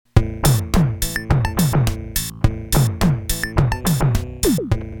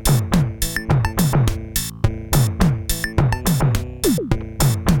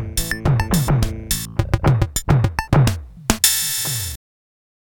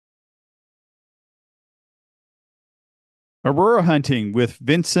Aurora hunting with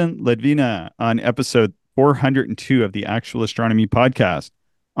Vincent Ledvina on episode 402 of the Actual Astronomy Podcast.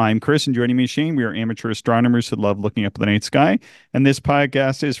 I'm Chris, and joining me, Shane. We are amateur astronomers who love looking up at the night sky. And this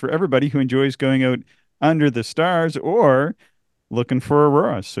podcast is for everybody who enjoys going out under the stars or looking for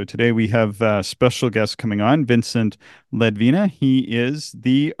auroras. So today we have a special guest coming on, Vincent Ledvina. He is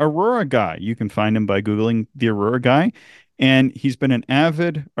the Aurora guy. You can find him by Googling the Aurora guy. And he's been an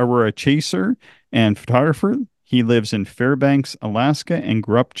avid Aurora chaser and photographer. He lives in Fairbanks, Alaska, and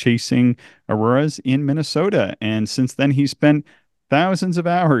grew up chasing auroras in Minnesota. And since then, he's spent thousands of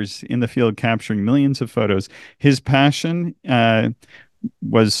hours in the field capturing millions of photos. His passion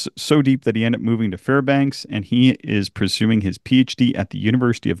was so deep that he ended up moving to Fairbanks, and he is pursuing his PhD at the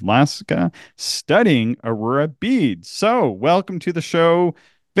University of Alaska, studying aurora beads. So, welcome to the show,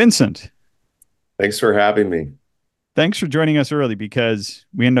 Vincent. Thanks for having me. Thanks for joining us early because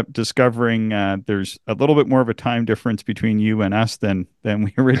we end up discovering there's a little bit more of a time difference between you and us than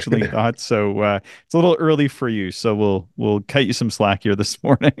we originally thought. So it's a little early for you. So we'll cut you some slack here this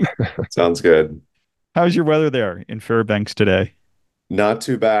morning. Sounds good. How's your weather there in Fairbanks today? Not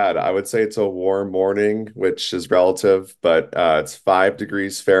too bad. I would say it's a warm morning, which is relative, but it's 5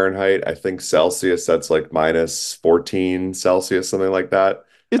 degrees Fahrenheit. I think Celsius, that's like minus 14 Celsius, something like that.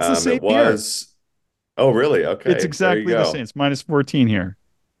 It's the same It here. was, oh, really? It's Okay, there you exactly the same. go. It's minus 14 here.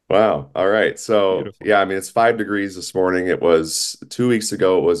 Wow. All right. So, Beautiful. yeah, I mean, it's 5 degrees this morning. It was 2 weeks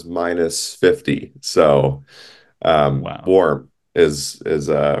ago, it was minus 50. So, Wow. warm is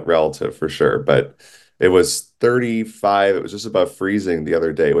relative for sure, but it was 35. It was just above freezing the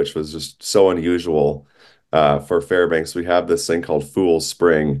other day, which was just so unusual for Fairbanks. We have this thing called Fool's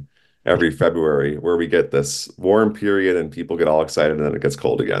Spring every February where we get this warm period and people get all excited and then it gets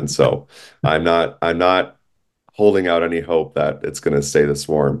cold again. So I'm not holding out any hope that it's going to stay this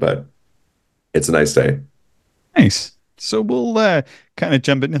warm, but it's a nice day. Nice. So we'll kind of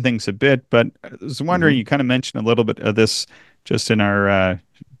jump into things a bit, but I was wondering, Mhm. you kind of mentioned a little bit of this just in our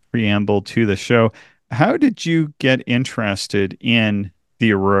preamble to the show. How did you get interested in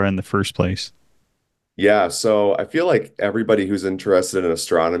the Aurora in the first place? Yeah, so I feel like everybody who's interested in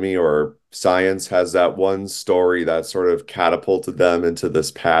astronomy or science has that one story that sort of catapulted them into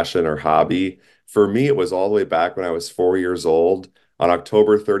this passion or hobby. For me, it was all the way back when I was 4 years old on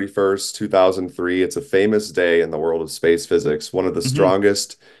October 31st, 2003. It's a famous day in the world of space physics. One of the Hmm.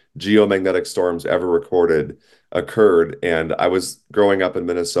 strongest geomagnetic storms ever recorded occurred, and I was growing up in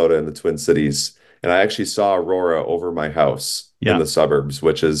Minnesota in the Twin Cities, and I actually saw Aurora over my house in Yeah. the suburbs,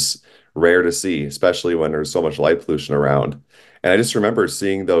 which is rare to see, especially when there's so much light pollution around. And I just remember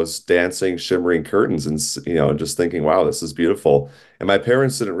seeing those dancing, shimmering curtains and, just thinking, wow, this is beautiful. And my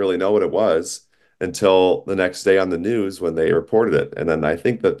parents didn't really know what it was until the next day on the news when they reported it. And then I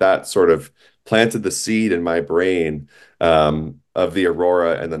think that that sort of planted the seed in my brain of the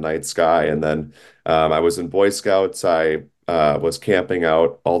aurora and the night sky. And then I was in Boy Scouts. I was camping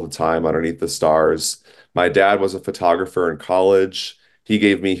out all the time underneath the stars. My dad was a photographer in college. He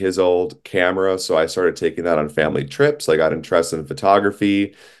gave me his old camera, so I started taking that on family trips. I got interested in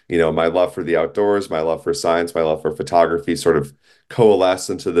photography. My love for the outdoors, my love for science, my love for photography sort of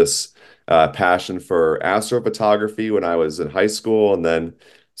coalesced into this passion for astrophotography when I was in high school. And then,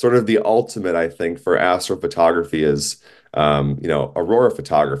 sort of the ultimate, I think, for astrophotography is, aurora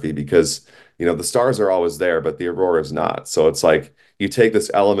photography because, the stars are always there, but the aurora is not. So it's like you take this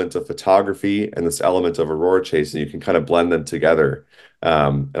element of photography and this element of aurora chasing, you can kind of blend them together.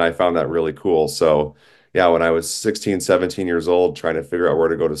 And I found that really cool. So, yeah, when I was 16, 17 years old, trying to figure out where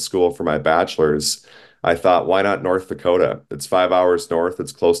to go to school for my bachelor's, I thought, why not North Dakota? It's 5 hours north.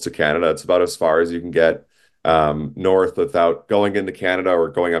 It's close to Canada. It's about as far as you can get north without going into Canada or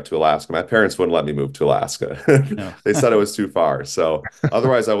going up to Alaska. My parents wouldn't let me move to Alaska. No. They said it was too far. So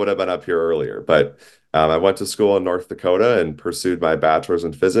otherwise, I would have been up here earlier. But I went to school in North Dakota and pursued my bachelor's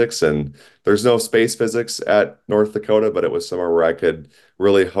in physics. And there's no space physics at North Dakota, but it was somewhere where I could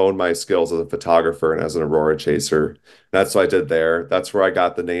really hone my skills as a photographer and as an aurora chaser. That's what I did there. That's where I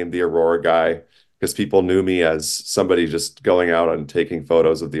got the name the Aurora guy because people knew me as somebody just going out and taking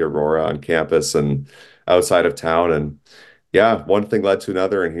photos of the aurora on campus and outside of town. And yeah, one thing led to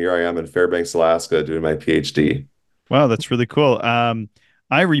another, and here I am in Fairbanks, Alaska, doing my PhD. Wow, that's really cool.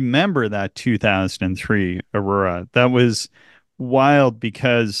 I remember that 2003 Aurora. That was wild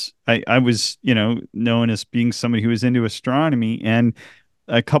because I was, known as being somebody who was into astronomy, and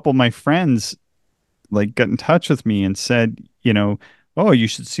a couple of my friends like got in touch with me and said, oh, you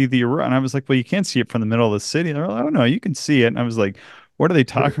should see the Aurora. And I was like, well, you can't see it from the middle of the city. They're like, oh no, you can see it. And I was like, what are they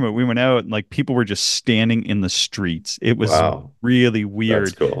talking about? We went out and like people were just standing in the streets. It was Wow, really that's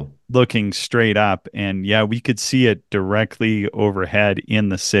weird cool. looking straight up. And yeah, we could see it directly overhead in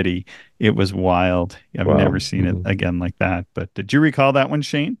the city. It was wild. I've never Wow. seen it Mhm. again like that. But did you recall that one,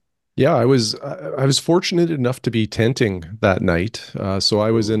 Shane? Yeah, I was fortunate enough to be tenting that night. So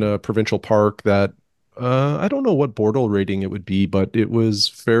I was in Ooh. a provincial park that I don't know what Bordeaux rating it would be, but it was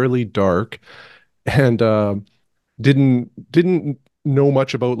fairly dark and didn't know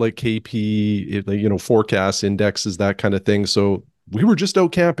much about like KP, like, forecasts, indexes, that kind of thing. So we were just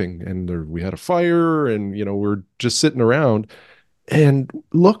out camping and we had a fire and we're just sitting around and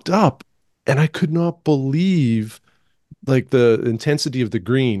looked up and I could not believe like the intensity of the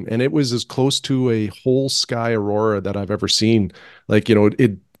green, and it was as close to a whole sky aurora that I've ever seen. Like,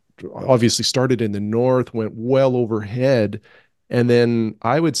 it obviously started in the north, went well overhead, and then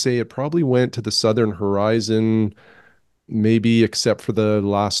I would say it probably went to the southern horizon, maybe except for the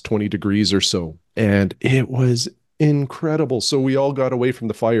last 20 degrees or so. And it was incredible. So we all got away from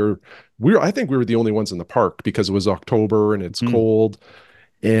the fire. I think we were the only ones in the park because it was October and it's Hmm. cold,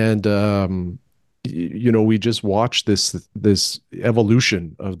 and we just watched this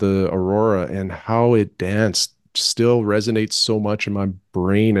evolution of the aurora, and how it danced still resonates so much in my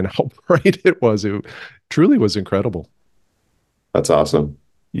brain, and how bright it truly was incredible. That's awesome.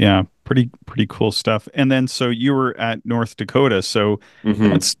 Yeah, pretty cool stuff. And then so you were at North Dakota, so Hmm.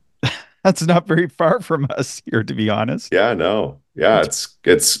 that's that's not very far from us here, to be honest. Yeah, no. Yeah, It's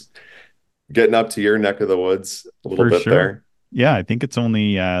it's getting up to your neck of the woods a little for bit sure. there. Yeah, I think it's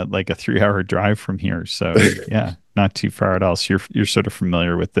only like a 3 hour drive from here. So yeah, not too far at all. So you're sort of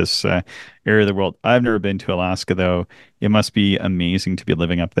familiar with this area of the world. I've never been to Alaska though. It must be amazing to be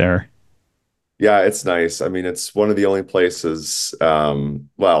living up there. Yeah, it's nice. I mean, it's one of the only places,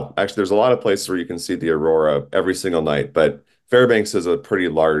 well, actually, there's a lot of places where you can see the aurora every single night, but Fairbanks is a pretty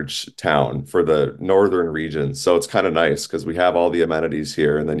large town for the northern region. So it's kind of nice because we have all the amenities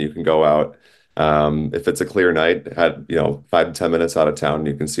here, and then you can go out. If it's a clear night, at 5 to 10 minutes out of town,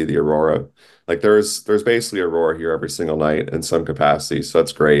 you can see the aurora. Like there's basically aurora here every single night in some capacity. So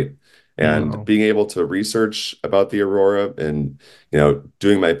that's great. And Wow. being able to research about the aurora and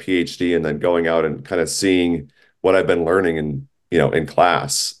doing my PhD and then going out and kind of seeing what I've been learning in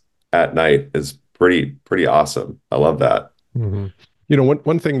class at night is pretty awesome. I love that. hmm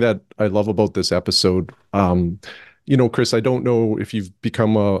one thing that I love about this episode, Chris, I don't know if you've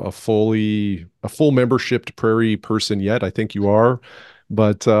become a full membership Prairie person yet. I think you are,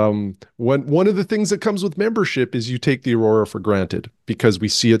 but one of the things that comes with membership is you take the aurora for granted because we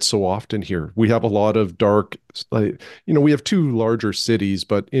see it so often here. We have a lot of dark, like, we have two larger cities,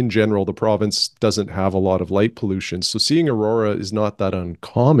 but in general, the province doesn't have a lot of light pollution. So seeing aurora is not that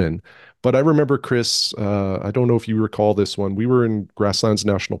uncommon. But I remember, Chris, I don't know if you recall this one. We were in Grasslands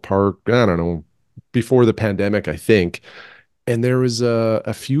National Park, I don't know, before the pandemic, I think. And there was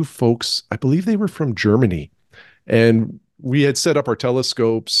a few folks, I believe they were from Germany. And we had set up our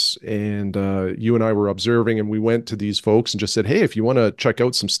telescopes, and you and I were observing, and we went to these folks and just said, hey, if you want to check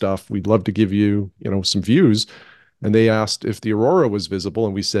out some stuff, we'd love to give you, some views. And they asked if the aurora was visible,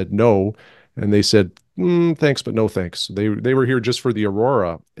 and we said no. And they said, thanks, but no thanks. They were here just for the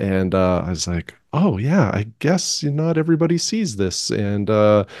aurora. And I was like, oh yeah, I guess not everybody sees this. And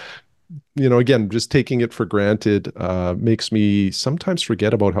again, just taking it for granted makes me sometimes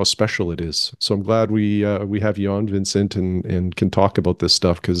forget about how special it is. So I'm glad we have you on, Vincent, and can talk about this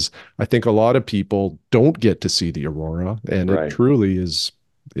stuff, because I think a lot of people don't get to see the aurora, and it Right. truly is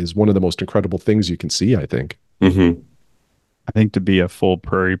one of the most incredible things you can see, I think. Hmm. I think to be a full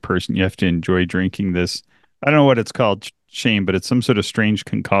prairie person, you have to enjoy drinking this. I don't know what it's called, Shane, but it's some sort of strange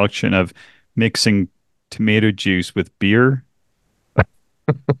concoction of mixing tomato juice with beer.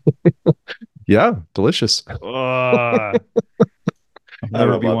 Yeah, delicious. Oh, I'll I don't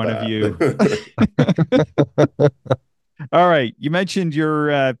never know be about one of you. that. All right. You mentioned your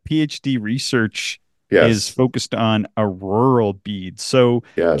PhD research is Yes. focused on auroral beads. So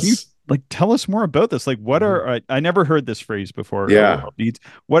can you Yes. like tell us more about this? Like what Mhm. are I never heard this phrase before, Yeah. auroral beads.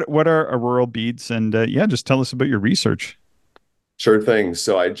 What are auroral beads? And yeah, just tell us about your research. Sure thing.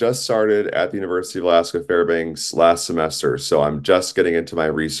 So I just started at the University of Alaska Fairbanks last semester. So I'm just getting into my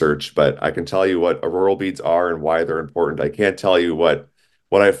research, but I can tell you what auroral beads are and why they're important. I can't tell you what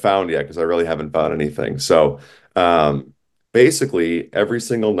I've found yet because I really haven't found anything. So um, basically, every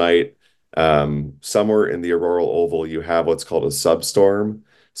single night, somewhere in the auroral oval, you have what's called a substorm.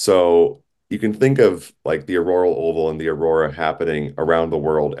 So you can think of like the auroral oval and the aurora happening around the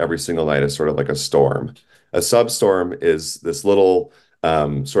world every single night as sort of like a storm. A substorm is this little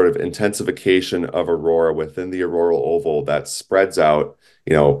sort of intensification of aurora within the auroral oval that spreads out,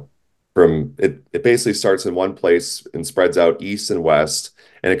 you know, from it basically starts in one place and spreads out east and west,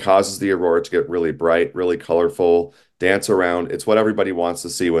 and it causes the aurora to get really bright, really colorful, dance around. It's what everybody wants to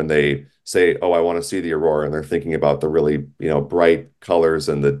see when they say, "Oh, I want to see the aurora," and they're thinking about the really, bright colors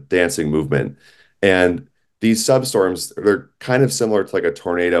and the dancing movement. And these substorms, they're kind of similar to like a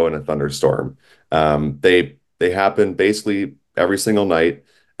tornado and a thunderstorm. They happen basically every single night.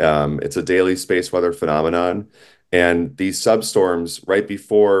 It's a daily space weather phenomenon. And these substorms, right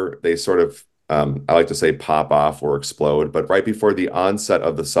before they sort of, I like to say pop off or explode, but right before the onset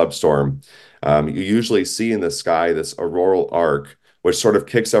of the substorm, you usually see in the sky this auroral arc, which sort of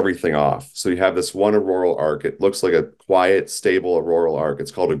kicks everything off. So you have this one auroral arc. It looks like a quiet, stable auroral arc.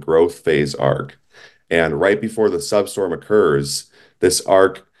 It's called a growth phase arc. And right before the substorm occurs, this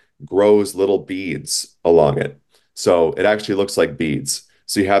arc grows little beads along it. So it actually looks like beads.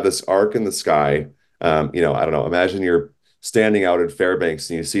 So you have this arc in the sky. I don't know, imagine you're standing out in Fairbanks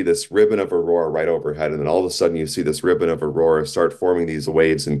and you see this ribbon of aurora right overhead, and then all of a sudden you see this ribbon of aurora start forming these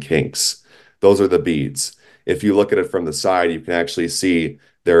waves and kinks. Those are the beads. If you look at it from the side, you can actually see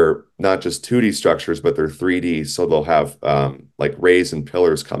they're not just 2D structures, but they're 3D. So they'll have like rays and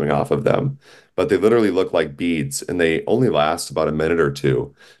pillars coming off of them. But they literally look like beads, and they only last about a minute or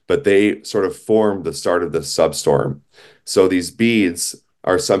two. But they sort of form the start of this substorm. So these beads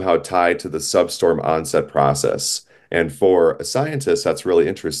are somehow tied to the substorm onset process. And for a scientist, that's really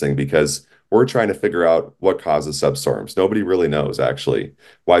interesting because we're trying to figure out what causes substorms. Nobody really knows actually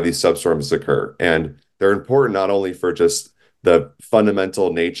why these substorms occur. And they're important not only for just the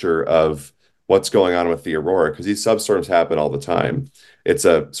fundamental nature of what's going on with the aurora, because these substorms happen all the time. It's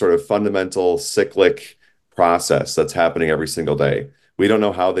a sort of fundamental cyclic process that's happening every single day. We don't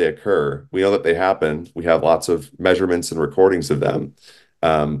know how they occur. We know that they happen. We have lots of measurements and recordings of them.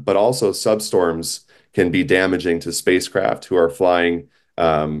 But also, substorms can be damaging to spacecraft who are flying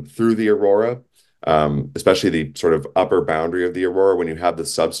through the aurora, especially the sort of upper boundary of the aurora. When you have the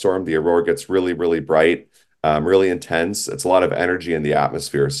substorm, the aurora gets really, really bright, really intense. It's a lot of energy in the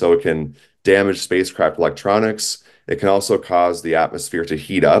atmosphere. So it can damage spacecraft electronics. It can also cause the atmosphere to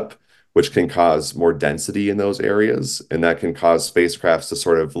heat up, which can cause more density in those areas. And that can cause spacecrafts to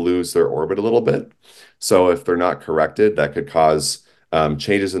sort of lose their orbit a little bit. So if they're not corrected, that could cause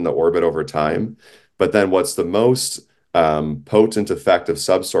changes in the orbit over time. But then what's the most potent effect of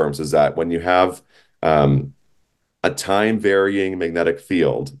substorms is that when you have a time varying magnetic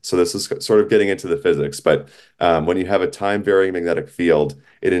field. So this is sort of getting into the physics, but when you have a time varying magnetic field,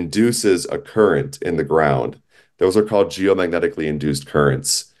 it induces a current in the ground. Those are called geomagnetically induced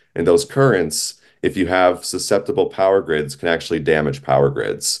currents. And those currents, if you have susceptible power grids, can actually damage power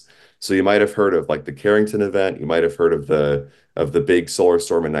grids. So you might have heard of like the Carrington event. You might have heard of the big solar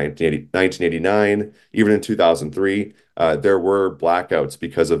storm in 1989, even in 2003. There were blackouts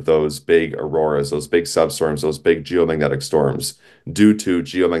because of those big auroras, those big substorms, those big geomagnetic storms due to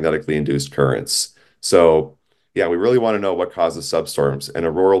geomagnetically induced currents. So, yeah, we really want to know what causes substorms, and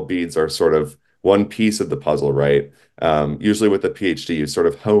auroral beads are sort of one piece of the puzzle, right? Usually with a PhD, you sort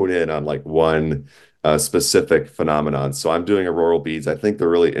of hone in on like one specific phenomenon. So I'm doing auroral beads. I think they're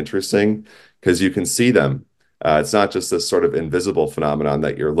really interesting because you can see them. It's not just this sort of invisible phenomenon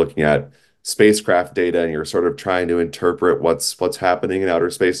that you're looking at spacecraft data and you're sort of trying to interpret what's happening in outer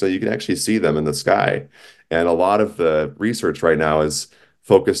space. So you can actually see them in the sky. And a lot of the research right now is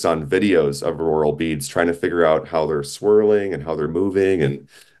focused on videos of auroral beads, trying to figure out how they're swirling and how they're moving and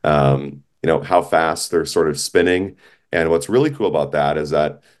how fast they're sort of spinning. And what's really cool about that is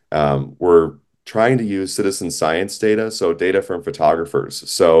that we're trying to use citizen science data, so data from photographers.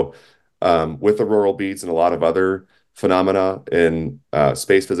 So with auroral beads and a lot of other phenomena in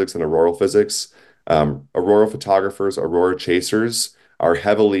space physics and auroral physics, aurora photographers, aurora chasers are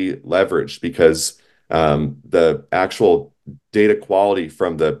heavily leveraged because the actual data quality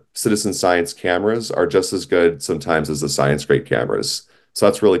from the citizen science cameras are just as good sometimes as the science grade cameras. So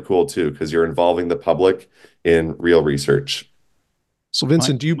that's really cool too, because you're involving the public in real research. So My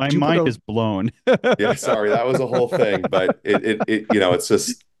Vincent, do you my do you put mind out is blown. Yeah, sorry, that was a whole thing, but it's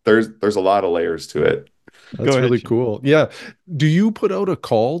just there's a lot of layers to it. Go That's ahead, really Shane. cool. Yeah. Do you put out a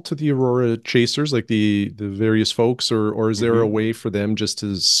call to the Aurora chasers, like the various folks, or is there a Mhm. way for them just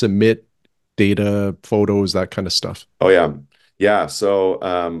to submit data, photos, that kind of stuff? Oh yeah. Yeah. So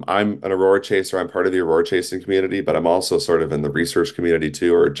I'm an Aurora chaser. I'm part of the Aurora chasing community, but I'm also sort of in the research community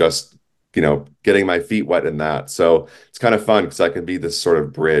too, or just getting my feet wet in that. So it's kind of fun because I can be this sort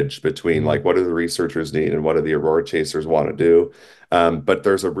of bridge between Mm. like what do the researchers need and what do the Aurora chasers want to do. But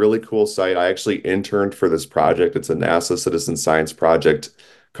there's a really cool site. I actually interned for this project. It's a NASA citizen science project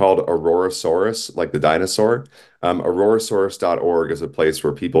called Aurorasaurus, like the dinosaur. Aurorasaurus.org is a place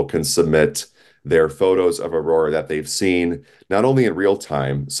where people can submit their photos of Aurora that they've seen, not only in real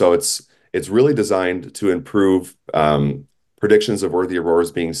time. So it's really designed to improve predictions of where the aurora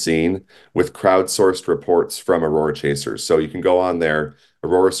is being seen with crowdsourced reports from aurora chasers. So you can go on there,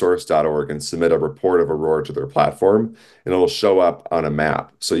 aurorasource.org, and submit a report of aurora to their platform, and it'll show up on a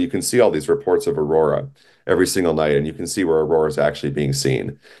map. So you can see all these reports of aurora every single night, and you can see where aurora is actually being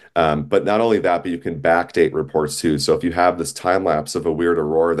seen. But not only that, but you can backdate reports too. So if you have this time lapse of a weird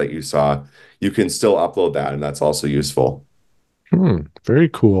aurora that you saw, you can still upload that, and that's also useful. Very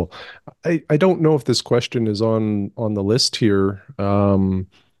cool. I don't know if this question is on the list here.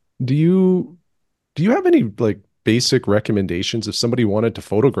 Do you do you have any like basic recommendations if somebody wanted to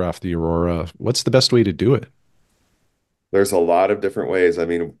photograph the aurora? What's the best way to do it? There's a lot of different ways. I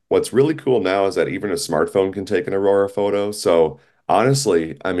mean, what's really cool now is that even a smartphone can take an aurora photo. So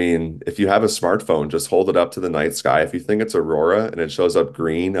honestly, I mean, if you have a smartphone, just hold it up to the night sky. If you think it's aurora and it shows up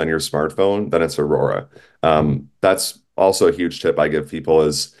green on your smartphone, then it's aurora. That's also a huge tip I give people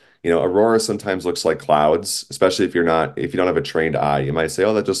is, aurora sometimes looks like clouds, especially if you don't have a trained eye. You might say,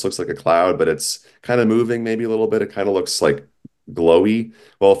 oh, that just looks like a cloud, but it's kind of moving maybe a little bit. It kind of looks like glowy.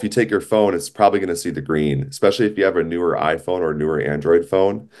 Well, if you take your phone, it's probably going to see the green, especially if you have a newer iPhone or a newer Android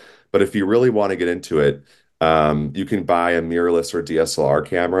phone. But if you really want to get into it, you can buy a mirrorless or DSLR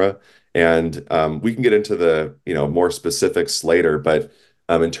camera, and we can get into the more specifics later. But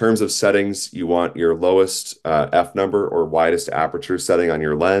in terms of settings, you want your lowest f number or widest aperture setting on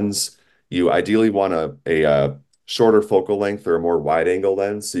your lens. You ideally want a shorter focal length or a more wide angle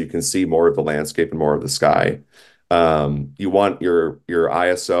lens so you can see more of the landscape and more of the sky. You want your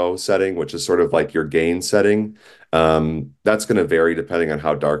ISO setting, which is sort of like your gain setting. That's going to vary depending on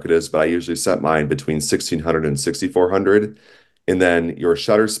how dark it is, but I usually set mine between 1600 and 6400. And then your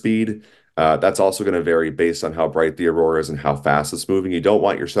shutter speed, that's also going to vary based on how bright the aurora is and how fast it's moving. You don't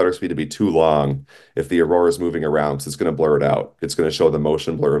want your shutter speed to be too long if the aurora is moving around, because it's going to blur it out. It's going to show the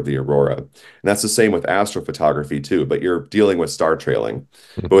motion blur of the aurora. And that's the same with astrophotography too, but you're dealing with star trailing.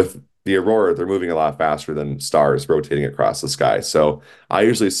 But with the aurora, they're moving a lot faster than stars rotating across the sky. So I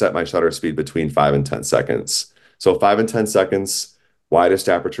usually set my shutter speed between 5 and 10 seconds. So 5 and 10 seconds, widest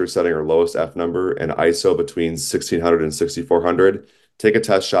aperture setting or lowest f number, and ISO between 1600 and 6400. Take a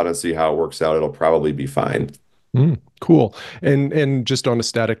test shot and see how it works out. It'll probably be fine. Cool. And just on a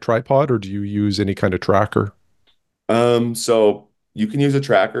static tripod, or do you use any kind of tracker? So you can use a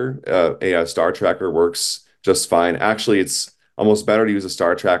tracker. A star tracker works just fine. Actually, it's almost better to use a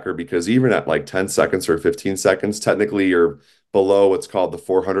star tracker because even at like 10 seconds or 15 seconds, technically you're below what's called the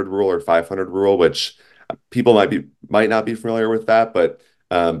 400 rule or 500 rule, which people might not be familiar with that, but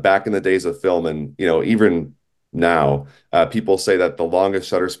back in the days of film and even now, people say that the longest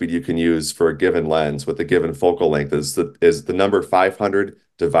shutter speed you can use for a given lens with a given focal length is the number 500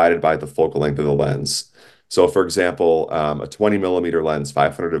 divided by the focal length of the lens. So, for example, a 20 millimeter lens,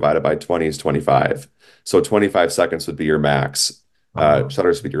 500 divided by 20 is 25. So 25 seconds would be your max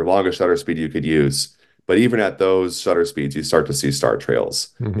shutter speed, your longest shutter speed you could use. But even at those shutter speeds, you start to see star trails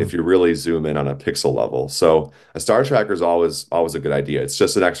Mhm. if you really zoom in on a pixel level. So a star tracker is always a good idea. It's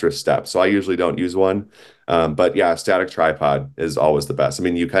just an extra step. So I usually don't use one. But yeah, a static tripod is always the best. I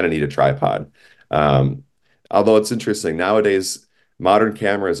mean, you kind of need a tripod. Um, Although it's interesting, nowadays, modern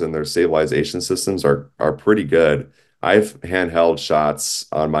cameras and their stabilization systems are pretty good. I've handheld shots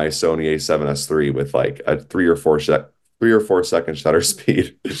on my Sony A7S III with like a 3 or 4 second shutter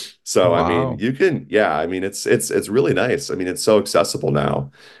speed. So I mean, Wow. yeah, I mean it's really nice. I mean, it's so accessible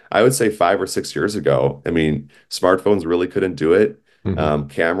now. I would say 5 or 6 years ago, I mean, smartphones really couldn't do it. Mhm.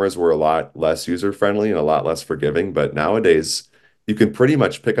 Cameras were a lot less user friendly and a lot less forgiving, but nowadays you can pretty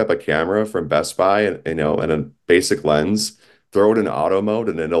much pick up a camera from Best Buy and and a basic lens, throw it in auto mode,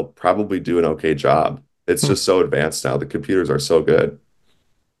 and it'll probably do an okay job. It's Hmm. just so advanced now. The computers are so good.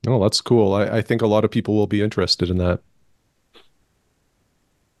 Oh, that's cool. I think a lot of people will be interested in that.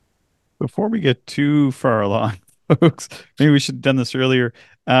 Before we get too far along, folks, maybe we should have done this earlier.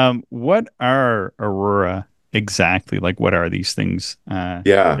 What are aurora exactly? Like, what are these things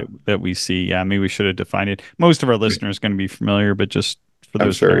Yeah, that we see? Yeah, maybe we should have defined it. Most of our listeners are going to be familiar, but just for I'm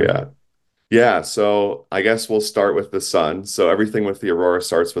those that sure. aren't. Yeah. Yeah, so I guess we'll start with the sun. So everything with the aurora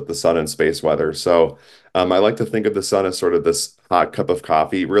starts with the sun and space weather. So I like to think of the sun as sort of this hot cup of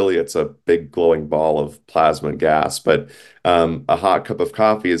coffee. Really, it's a big glowing ball of plasma and gas, but a hot cup of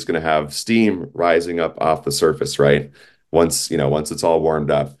coffee is going to have steam rising up off the surface, right? Once it's all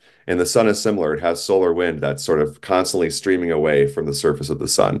warmed up. And the sun is similar. It has solar wind that's sort of constantly streaming away from the surface of the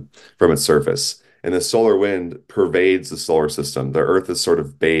sun, from its surface. And the solar wind pervades the solar system. The Earth is sort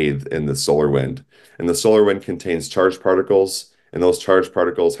of bathed in the solar wind. And the solar wind contains charged particles, and those charged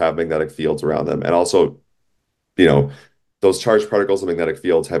particles have magnetic fields around them. And also, you know, those charged particles and magnetic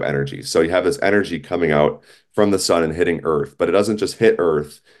fields have energy. So you have this energy coming out from the sun and hitting Earth, but it doesn't just hit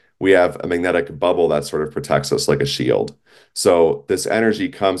Earth. We have a magnetic bubble that sort of protects us like a shield. So this energy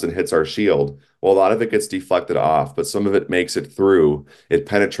comes and hits our shield. Well, a lot of it gets deflected off, but some of it makes it through. It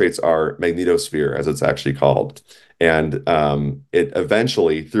penetrates our magnetosphere, as it's actually called. And it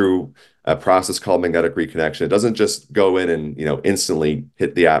eventually, through a process called magnetic reconnection, it doesn't just go in and, instantly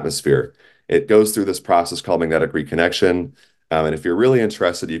hit the atmosphere. It goes through this process called magnetic reconnection. And if you're really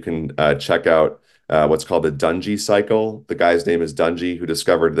interested, you can check out what's called the Dungy cycle. The guy's name is Dungy, who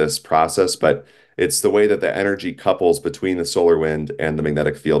discovered this process, but it's the way that the energy couples between the solar wind and the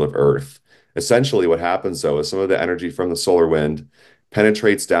magnetic field of Earth. Essentially, what happens though is some of the energy from the solar wind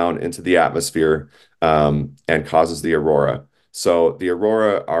penetrates down into the atmosphere and causes the aurora. So the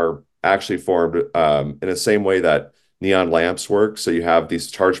aurora are actually formed in the same way that neon lamps work. So you have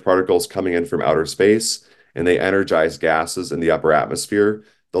these charged particles coming in from outer space, and they energize gases in the upper atmosphere.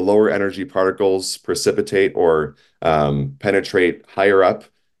 The lower energy particles precipitate or penetrate higher up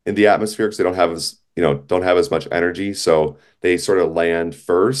in the atmosphere because they don't have as much energy. So they sort of land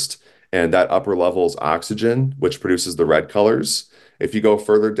first, and that upper level is oxygen, which produces the red colors. If you go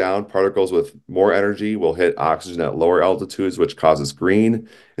further down, particles with more energy will hit oxygen at lower altitudes, which causes green. And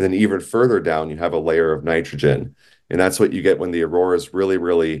then even further down, you have a layer of nitrogen. And that's what you get when the aurora is really,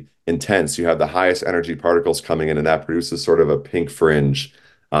 really intense. You have the highest energy particles coming in, and that produces sort of a pink fringe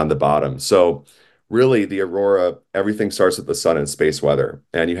on the bottom. So really, the aurora, everything starts with the sun and space weather.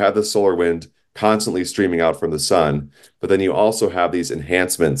 And you have the solar wind constantly streaming out from the sun, but then you also have these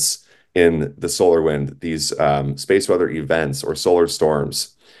enhancements in the solar wind, these space weather events or solar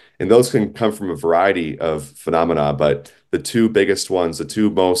storms. And those can come from a variety of phenomena, but the two biggest ones, the two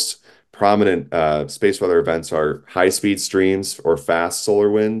most prominent space weather events are high-speed streams or fast solar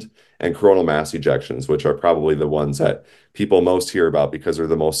wind and coronal mass ejections, which are probably the ones that people most hear about because they're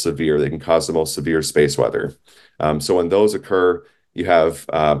the most severe. They can cause the most severe space weather. So when those occur, you have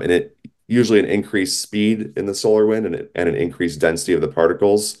usually an increased speed in the solar wind and an increased density of the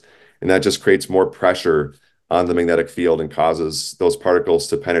particles. And that just creates more pressure on the magnetic field and causes those particles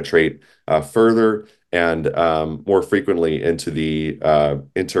to penetrate further and more frequently into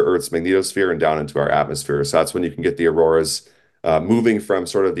Earth's magnetosphere and down into our atmosphere. So that's when you can get the auroras moving from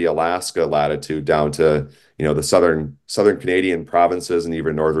sort of the Alaska latitude down to the southern Canadian provinces and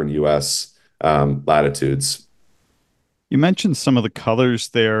even northern U.S. Latitudes. You mentioned some of the colors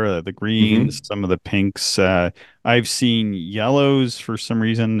there, the greens, Hmm. some of the pinks. I've seen yellows for some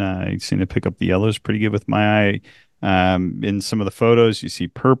reason. I seem to pick up the yellows pretty good with my eye. In some of the photos, you see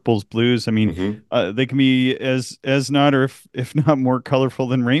purples, blues. I mean, Hmm. they can be as not or if not more colorful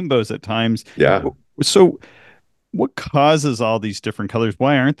than rainbows at times. Yeah. So, what causes all these different colors?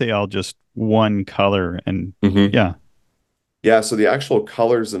 Why aren't they all just one color? And Hmm. yeah. Yeah, so the actual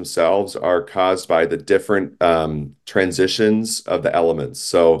colors themselves are caused by the different transitions of the elements.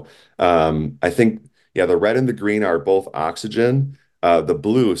 So I think, yeah, the red and the green are both oxygen. The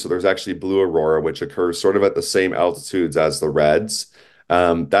blue, so there's actually blue aurora, which occurs sort of at the same altitudes as the reds.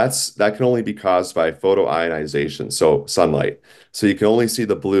 That can only be caused by photoionization, so sunlight. So you can only see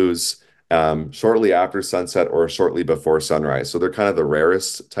the blues shortly after sunset or shortly before sunrise. So they're kind of the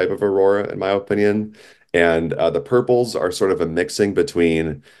rarest type of aurora, in my opinion. And the purples are sort of a mixing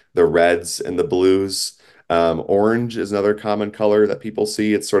between the reds and the blues. Orange is another common color that people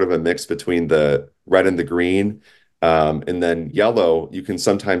see. It's sort of a mix between the red and the green. And then yellow, you can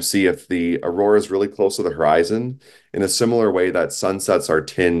sometimes see if the aurora is really close to the horizon in a similar way that sunsets are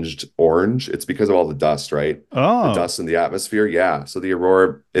tinged orange. It's because of all the dust, right? The Oh, dust in the atmosphere. Yeah. So the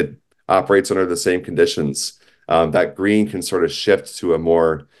aurora, it operates under the same conditions. That green can sort of shift to a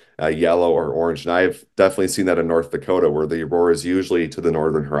more yellow or orange. And I've definitely seen that in North Dakota, where the aurora is usually to the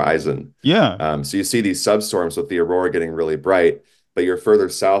northern horizon. yeah. So you see these substorms with the aurora getting really bright, but you're further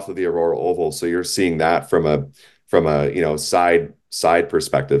south of the aurora oval, so you're seeing that from a side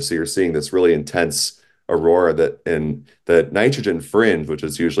perspective. So you're seeing this really intense aurora that in the nitrogen fringe, which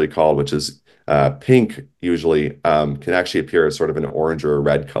is usually called, which is pink, usually can actually appear as sort of an orange or a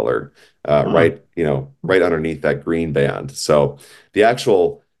red color, Huh. right underneath that green band. So the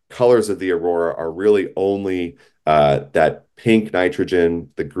actual colors of the aurora are really only that pink nitrogen,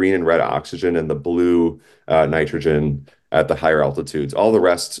 the green and red oxygen, and the blue nitrogen at the higher altitudes. All the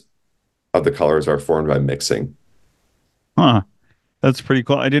rest of the colors are formed by mixing. Huh. That's pretty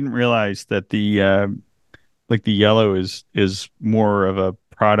cool. I didn't realize that the like the yellow is more of a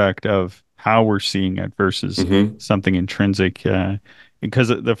product of how we're seeing it versus Hmm. something intrinsic. Because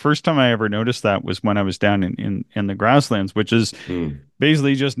the first time I ever noticed that was when I was down in the grasslands, which is Mm.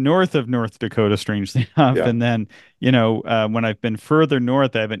 basically just north of North Dakota, strangely enough. Yeah. And then, when I've been further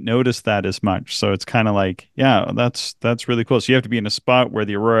north, I haven't noticed that as much. So it's kind of like, yeah, that's really cool. So you have to be in a spot where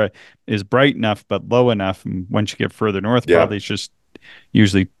the aurora is bright enough but low enough. And once you get further north, Yeah. probably it's just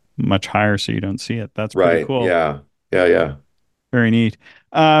usually much higher, so you don't see it. That's pretty Right. cool. Yeah. Yeah. Yeah. Very neat.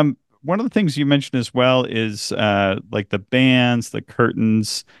 One of the things you mentioned as well is like the bands, the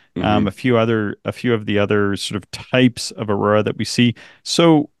curtains, Hmm. a few of the other sort of types of aurora that we see.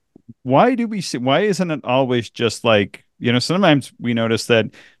 So why isn't it always just like, sometimes we notice that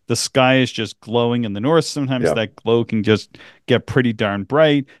the sky is just glowing in the north. Sometimes Yeah. that glow can just get pretty darn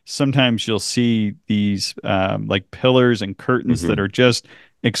bright. Sometimes you'll see these like pillars and curtains that Hmm. are just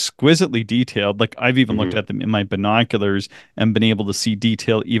exquisitely detailed. Like I've even looked Hmm. at them in my binoculars and been able to see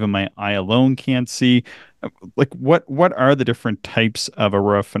detail even my eye alone can't see. Like what are the different types of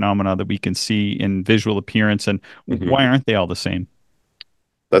aurora phenomena that we can see in visual appearance, and why Hmm. aren't they all the same?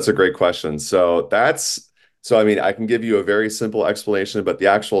 That's a great question. So I mean, I can give you a very simple explanation, but the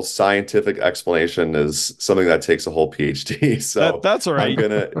actual scientific explanation is something that takes a whole PhD. So That's all right.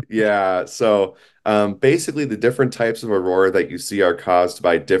 yeah. So basically, the different types of aurora that you see are caused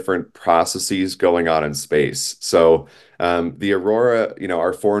by different processes going on in space. So the aurora,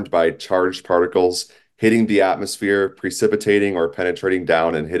 are formed by charged particles hitting the atmosphere, precipitating or penetrating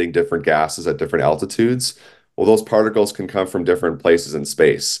down and hitting different gases at different altitudes. Well, those particles can come from different places in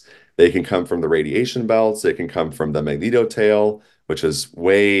space. They can come from the radiation belts. They can come from the magnetotail, which is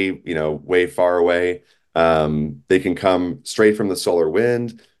way far away. They can come straight from the solar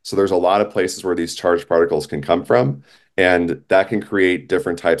wind. So there's a lot of places where these charged particles can come from, and that can create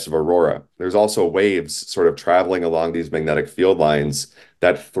different types of aurora. There's also waves sort of traveling along these magnetic field lines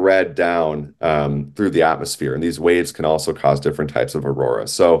that thread down through the atmosphere, and these waves can also cause different types of aurora.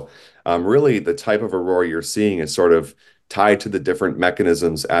 So really, the type of aurora you're seeing is sort of tied to the different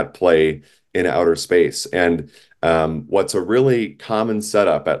mechanisms at play in outer space. And what's a really common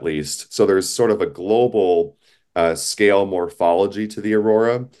setup, at least, so there's sort of a global scale morphology to the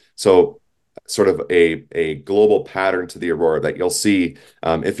aurora. So sort of a global pattern to the aurora that you'll see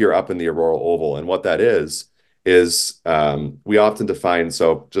if you're up in the auroral oval. And what that is we often define,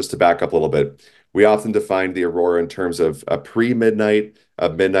 so just to back up a little bit, we often define the aurora in terms of a pre-midnight, a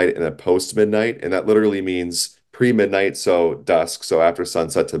midnight, and a post-midnight. And that literally means pre-midnight, so dusk, so after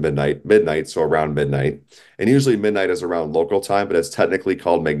sunset to midnight, midnight, so around midnight. And usually midnight is around local time, but it's technically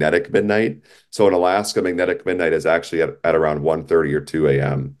called magnetic midnight. So in Alaska, magnetic midnight is actually at around 1:30 or 2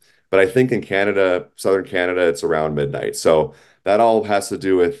 a.m. But I think in Canada, southern Canada, it's around midnight. So that all has to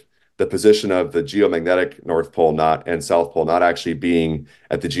do with the position of the geomagnetic North Pole not and South Pole not actually being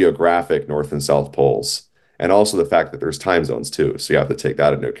at the geographic North and South poles. And also the fact that there's time zones too. So you have to take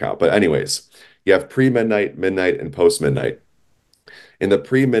that into account. But anyways, you have pre-midnight, midnight, and post-midnight. In the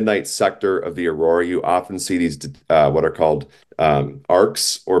pre-midnight sector of the aurora, you often see these what are called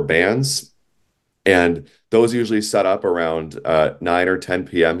arcs or bands, and those usually set up around 9 or 10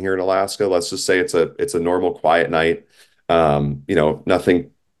 p.m. here in Alaska. Let's just say it's a normal quiet night. Nothing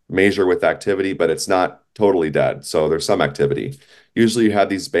major with activity, but it's not totally dead. So there's some activity. Usually you have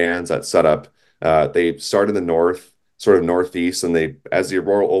these bands that set up. They start in the north, sort of northeast, and they as the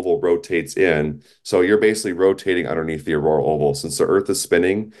auroral oval rotates in. So you're basically rotating underneath the auroral oval. Since the Earth is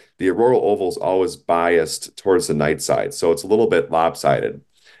spinning, the auroral oval is always biased towards the night side. So it's a little bit lopsided.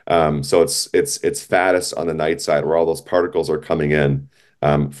 So it's fattest on the night side where all those particles are coming in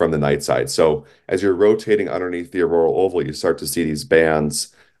from the night side. So as you're rotating underneath the auroral oval, you start to see these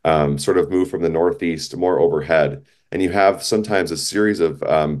bands sort of move from the northeast more overhead. And you have sometimes a series of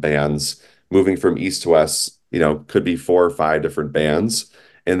bands moving from east to west, could be 4 or 5 different bands.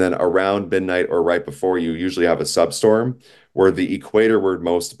 And then around midnight or right before you usually have a substorm where the equatorward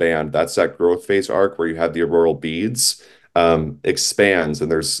most band, that's that growth phase arc where you have the auroral beads expands, and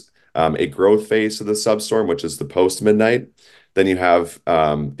there's a growth phase to the substorm, which is the post midnight. Then you have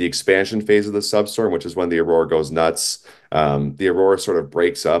the expansion phase of the substorm, which is when the aurora goes nuts. The aurora sort of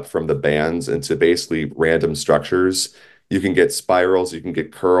breaks up from the bands into basically random structures. You can get spirals, you can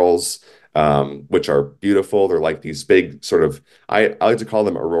get curls. which are beautiful. They're like these big sort of, I like to call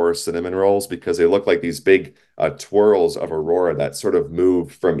them Aurora cinnamon rolls because they look like these big twirls of aurora that sort of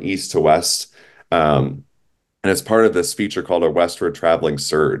move from east to west. And it's part of this feature called a westward traveling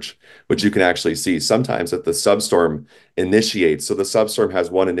surge, which you can actually see sometimes if the substorm initiates. So the substorm has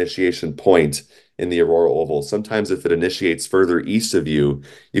one initiation point in the aurora oval. Sometimes if it initiates further east of you,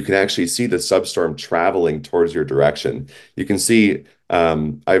 you can actually see the substorm traveling towards your direction. You can see,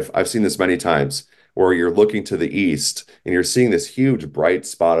 I've seen this many times where you're looking to the east and you're seeing this huge bright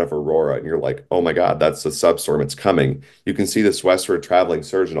spot of aurora, and you're like, oh my God, that's the substorm. It's coming. You can see this westward traveling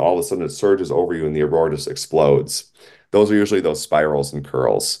surge, and all of a sudden it surges over you and the aurora just explodes. Those are usually those spirals and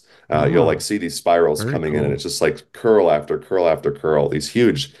curls. You'll like Ah, see these spirals very coming in, and cool. it's just like curl after curl after curl. These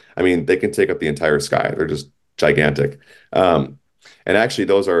huge, I mean, they can take up the entire sky. They're just gigantic. Um, and actually,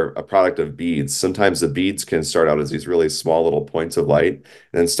 those are a product of beads. Sometimes the beads can start out as these really small little points of light and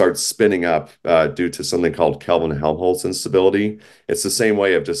then start spinning up due to something called Kelvin-Helmholtz instability. It's the same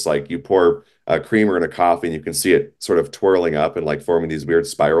way of just like you pour a creamer in a coffee and you can see it sort of twirling up and like forming these weird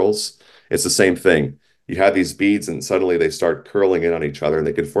spirals. It's the same thing. You have these beads and suddenly they start curling in on each other and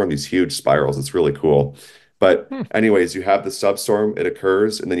they can form these huge spirals. It's really cool. But Hmm. anyways, you have the substorm, it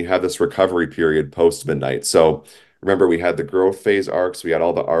occurs, and then you have this recovery period post midnight. So remember, we had the growth phase arcs, we had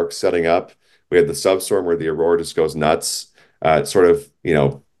all the arcs setting up. We had the substorm where the aurora just goes nuts. It's sort of,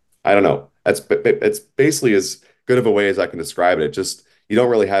 I don't know. It's basically as good of a way as I can describe it. It just you don't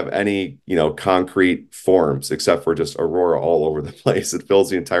really have any, concrete forms except for just aurora all over the place. It fills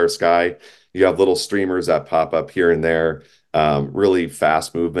the entire sky. You have little streamers that pop up here and there, really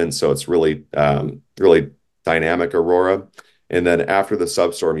fast movement. So it's really dynamic aurora. And then after the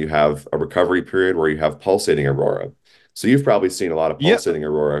substorm, you have a recovery period where you have pulsating aurora. So you've probably seen a lot of Yeah, pulsating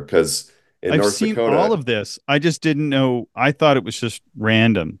aurora because in I've North seen all Dakota, of this. I just didn't know. I thought it was just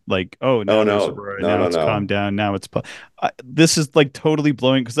random. Like, oh, oh now there's no, Aurora. no, Now no, it's calmed no. down. Now this is like totally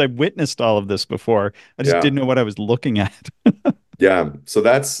blowing because I've witnessed all of this before. I just Yeah. didn't know what I was looking at. Yeah. So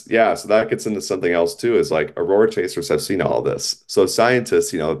that gets into something else too, is like aurora chasers have seen all this. So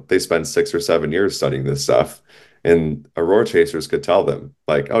scientists, they spend 6 or 7 years studying this stuff. And aurora chasers could tell them,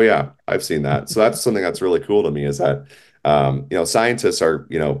 like, oh yeah, I've seen that. So that's something that's really cool to me is that scientists are,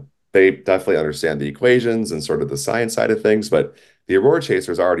 they definitely understand the equations and sort of the science side of things, but the aurora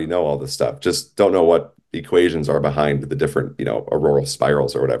chasers already know all this stuff, just don't know what the equations are behind the different, auroral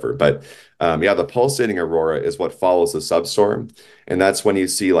spirals or whatever. But yeah, the pulsating aurora is what follows the substorm. And that's when you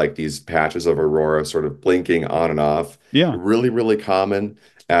see like these patches of aurora sort of blinking on and off. Yeah. Really, really common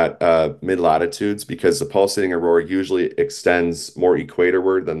at mid latitudes because the pulsating aurora usually extends more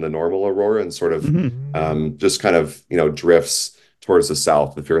equatorward than the normal aurora and sort of Hmm. just kind of, drifts towards the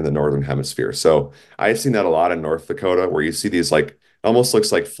south if you're in the northern hemisphere. So I've seen that a lot in North Dakota where you see these like almost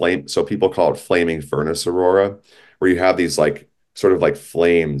looks like flame. So people call it flaming furnace aurora, where you have these like sort of like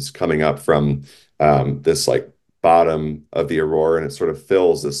flames coming up from this like bottom of the aurora and it sort of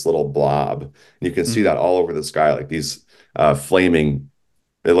fills this little blob. And you can see Hmm. that all over the sky, like these flaming,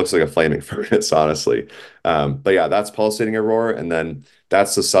 it looks like a flaming furnace, honestly. But yeah, that's pulsating aurora. And then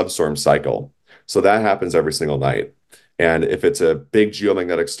that's the substorm cycle. So that happens every single night. And if it's a big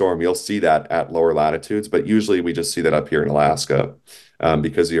geomagnetic storm, you'll see that at lower latitudes. But usually we just see that up here in Alaska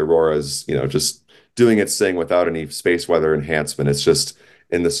because the aurora is, just doing its thing without any space weather enhancement. It's just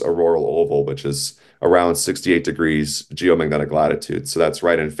in this auroral oval, which is around 68 degrees geomagnetic latitude. So that's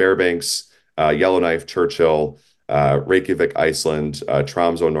right in Fairbanks, Yellowknife, Churchill, Reykjavik, Iceland,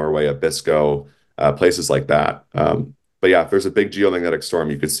 Tromsø, Norway, Abisko, places like that. But yeah, if there's a big geomagnetic storm,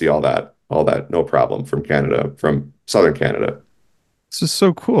 you could see all that, no problem from Canada, from southern Canada. This is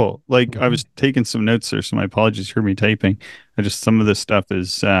so cool. Like I Mhm. was taking some notes there, so my apologies. You heard me typing. I just some of this stuff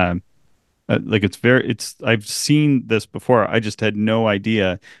is like it's I've seen this before. I just had no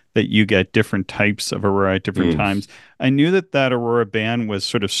idea that you get different types of aurora at different Mm, times. I knew that aurora band was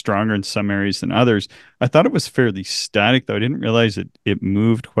sort of stronger in some areas than others. I thought it was fairly static though. I didn't realize it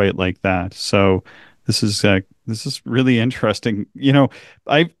moved quite like that. So this is really interesting.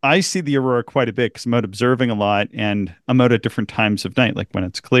 I see the aurora quite a bit because I'm out observing a lot and I'm out at different times of night, like when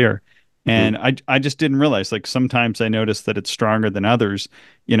it's clear. And mhm, I just didn't realize like sometimes I notice that it's stronger than others,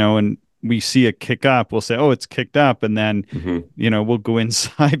 and we see it kick up, we'll say, "Oh, it's kicked up," and then, mhm. we'll go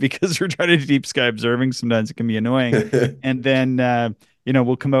inside because we're trying to do deep sky observing. Sometimes it can be annoying, and then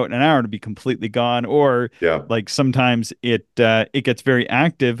we'll come out in an hour and be completely gone. Or Yeah, like sometimes it gets very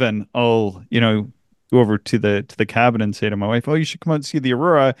active, and I'll go over to the cabin and say to my wife, "Oh, you should come out and see the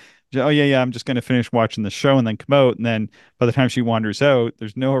aurora." Oh yeah, yeah. I'm just going to finish watching the show and then come out. And then by the time she wanders out,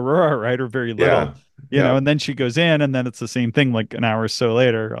 there's no aurora, right, or very yeah. little. Yeah. and then she goes in, and then it's the same thing like an hour or so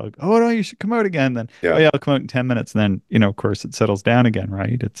later. I'll, oh no, you should come out again. Then, oh Yeah. yeah, I'll come out in 10 minutes. And then, of course it settles down again,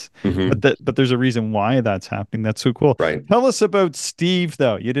 right? Hmm. But there's a reason why that's happening. That's so cool. Right. Tell us about Steve,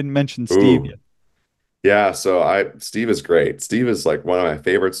 though. You didn't mention Steve Ooh. yet. Yeah, so I Steve is great. Steve is like one of my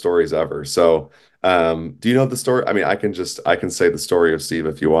favorite stories ever. So, do you know the story? I mean, I can say the story of Steve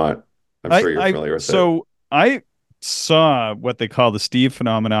if you want. I'm sure you're familiar with it. I saw what they call the Steve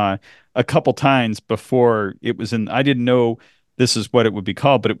phenomena a couple times before it was in. I didn't know this is what it would be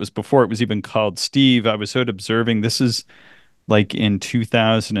called, but it was before it was even called Steve. I was out observing. This is like in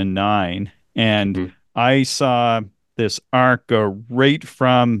 2009, and Hmm. I saw this arc go right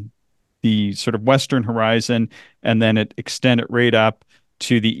from the sort of western horizon, and then it extended right up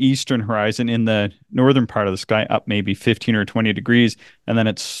to the eastern horizon in the northern part of the sky, up maybe 15 or 20 degrees, and then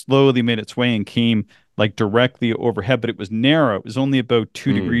it slowly made its way and came like directly overhead, but it was narrow. It was only about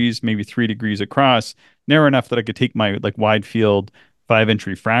two Mm, degrees, maybe 3 degrees across, narrow enough that I could take my like wide field 5 inch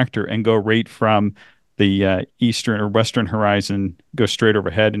refractor and go right from the eastern or western horizon, go straight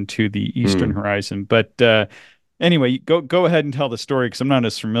overhead into the eastern mm. horizon. But anyway, go ahead and tell the story because I'm not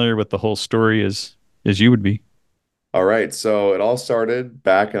as familiar with the whole story as you would be. All right, so it all started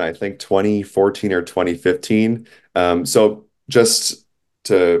back in I think 2014 or 2015. So just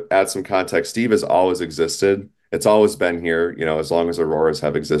to add some context, Steve has always existed. It's always been here, as long as auroras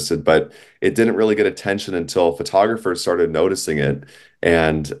have existed, but it didn't really get attention until photographers started noticing it.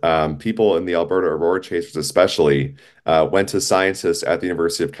 And people in the Alberta Aurora Chasers especially went to scientists at the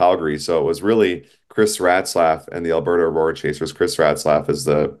University of Calgary. So it was really Chris Ratzlaff and the Alberta Aurora Chasers. Chris Ratzlaff is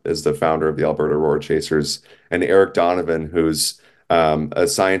the founder of the Alberta Aurora Chasers, and Eric Donovan, who's a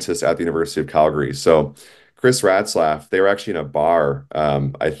scientist at the University of Calgary. So Chris Ratzlaff, they were actually in a bar,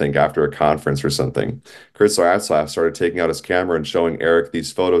 I think, after a conference or something. Chris Ratzlaff started taking out his camera and showing Eric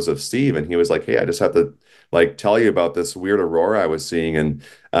these photos of Steve, and he was like, "Hey, I just have to like tell you about this weird aurora I was seeing, and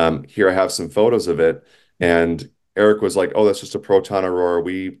here I have some photos of it." And Eric was like, "Oh, that's just a proton aurora.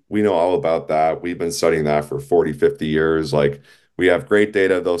 We know all about that. We've been studying that for 40, 50 years. Like we have great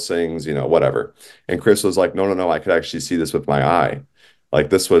data of those things, whatever." And Chris was like, "No, no, no, I could actually see this with my eye." Like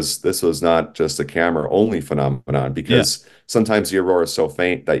this was not just a camera only phenomenon Yeah. because sometimes the aurora is so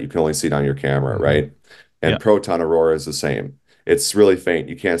faint that you can only see it on your camera, Mhm. right? Yeah. And proton aurora is the same. It's really faint.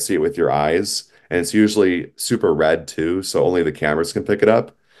 You can't see it with your eyes, and it's usually super red too, so only the cameras can pick it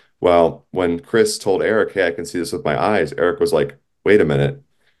up. Well, when Chris told Eric, "Hey, I can see this with my eyes," Eric was like, "Wait a minute.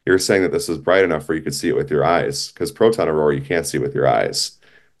 You're saying that this is bright enough where you could see it with your eyes? Because proton aurora you can't see with your eyes."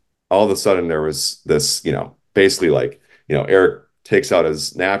 All of a sudden there was this, basically like, Eric takes out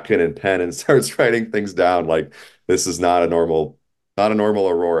his napkin and pen and starts writing things down like this is not a normal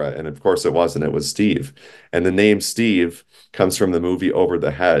aurora. And of course it wasn't. It was Steve. And the name Steve comes from the movie Over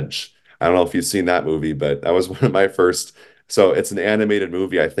the Hedge. I don't know if you've seen that movie, but that was one of my first. So it's an animated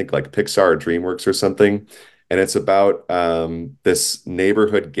movie, I think like Pixar or DreamWorks or something. And it's about this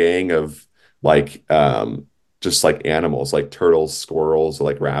neighborhood gang of like just like animals, like turtles, squirrels,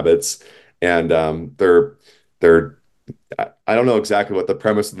 like rabbits, and they're I don't know exactly what the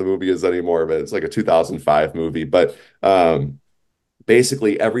premise of the movie is anymore, but it's like a 2005 movie. But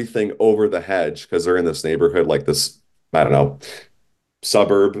basically everything over the hedge because they're in this neighborhood, like this, I don't know,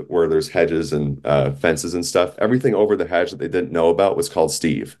 suburb where there's hedges and fences and stuff. Everything over the hedge that they didn't know about was called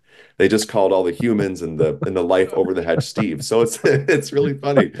Steve. They just called all the humans and the life over the hedge Steve. So it's it's really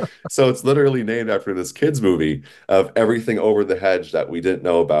funny. So it's literally named after this kids movie of everything over the hedge that we didn't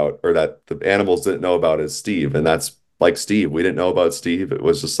know about or that the animals didn't know about is Steve. And that's like Steve. We didn't know about Steve. It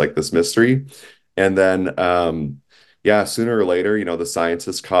was just like this mystery. And then yeah, sooner or later, the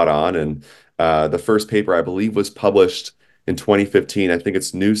scientists caught on and the first paper I believe was published in 2015. I think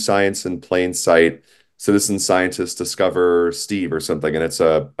it's New Science in Plain Sight. Citizen scientists discover Steve or something, and it's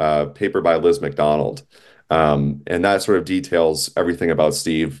a paper by Liz McDonald. And that sort of details everything about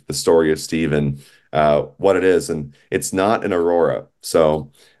Steve, the story of Steve, and what it is. And it's not an aurora.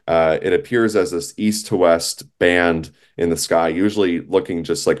 So it appears as this east to west band in the sky, usually looking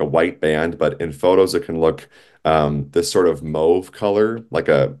just like a white band, but in photos it can look this sort of mauve color, like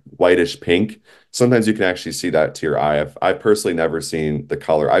a whitish pink. Sometimes you can actually see that to your eye. I've personally never seen the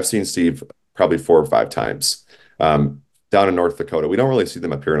color. I've seen Steve probably 4 or 5 times down in North Dakota. We don't really see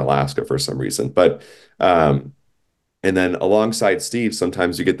them up here in Alaska for some reason. But and then alongside Steve,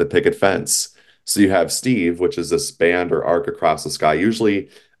 sometimes you get the picket fence. So you have Steve, which is this band or arc across the sky, usually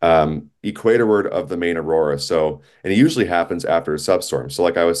equatorward of the main aurora. So, and it usually happens after a substorm. So,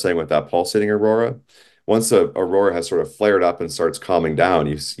 like I was saying with that pulsating aurora, once the aurora has sort of flared up and starts calming down,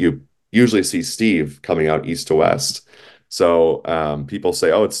 you usually see Steve coming out east to west. So people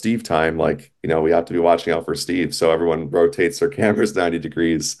say, "Oh, it's Steve time." Like, we have to be watching out for Steve. So everyone rotates their cameras 90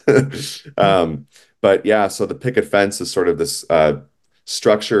 degrees. Um, but yeah, so the picket fence is sort of this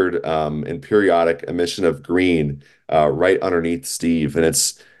structured and periodic emission of green right underneath Steve, and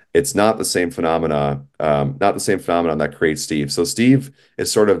it's not the same phenomenon that creates Steve. So Steve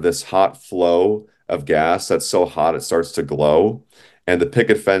is sort of this hot flow of gas that's so hot it starts to glow. And the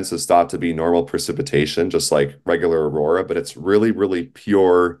picket fence is thought to be normal precipitation, just like regular aurora, but it's really, really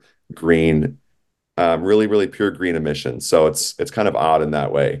pure green, really, really pure green emission. So it's kind of odd in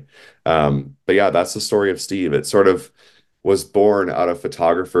that way. But yeah, that's the story of Steve. It sort of was born out of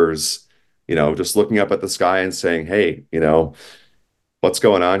photographers, just looking up at the sky and saying, "Hey, what's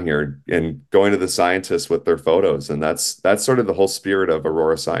going on here?" and going to the scientists with their photos. And that's sort of the whole spirit of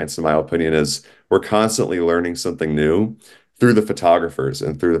Aurora science, in my opinion, is we're constantly learning something new through the photographers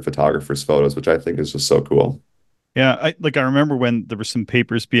and through the photographers' photos, which I think is just so cool. Yeah, I remember when there were some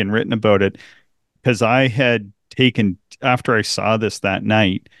papers being written about it because I had taken after I saw this that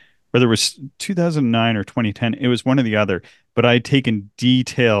night, whether it was 2009 or 2010, it was one or the other, but I had taken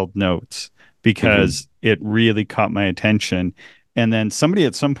detailed notes Hmm. because it really caught my attention. And then somebody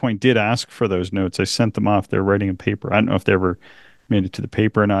at some point did ask for those notes. I sent them off. They're writing a paper. I don't know if they ever made it to the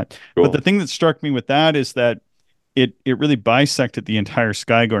paper or not. But the Cool. thing that struck me with that is that it really bisected the entire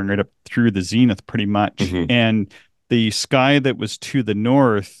sky going right up through the zenith pretty much. Hmm. And the sky that was to the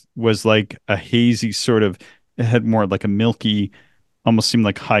north was like a hazy sort of, it had more like a milky, almost seemed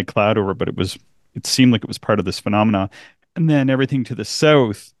like high cloud over, but it seemed like it was part of this phenomena. And then everything to the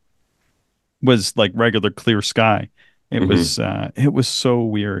south was like regular clear sky. Hmm. It was so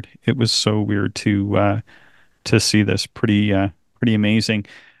weird. It was so weird to see this. Pretty amazing.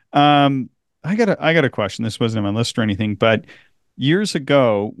 Um, I got a question. This wasn't on my list or anything, but years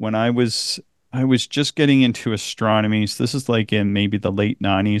ago when I was just getting into astronomy, so this is like in maybe the late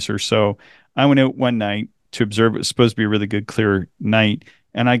 90s or so. I went out one night to observe. It was supposed to be a really good clear night,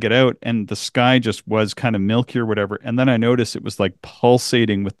 and I get out and the sky just was kind of milky or whatever. And then I noticed it was like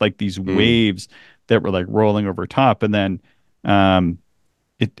pulsating with like these Mm. waves that were like rolling over top. And then um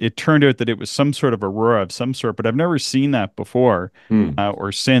it turned out that it was some sort of aurora of some sort, but I've never seen that before Mm.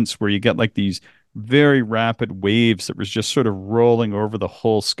 or since, where you get like these very rapid waves that was just sort of rolling over the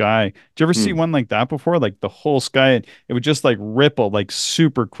whole sky. Did you ever see Mm. one like that before? Like the whole sky, it would just like ripple like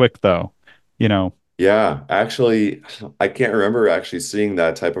super quick though, you know? Yeah, actually, I can't remember actually seeing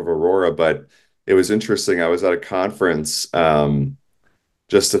that type of aurora, but it was interesting. I was at a conference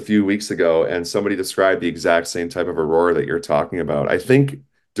just a few weeks ago, and somebody described the exact same type of aurora that you're talking about. I think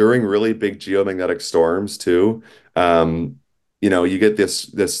during really big geomagnetic storms too, you get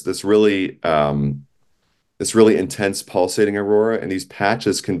this really intense pulsating aurora, and these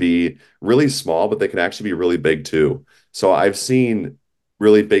patches can be really small, but they can actually be really big too. So I've seen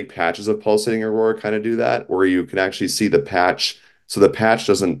really big patches of pulsating aurora kind of do that, where you can actually see the patch. So the patch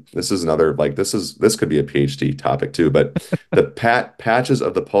doesn't, this is another, like, this could be a PhD topic too, but the patches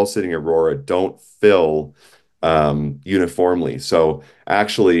of the pulsating aurora don't fill uniformly. So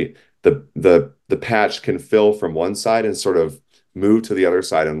actually the patch can fill from one side and sort of move to the other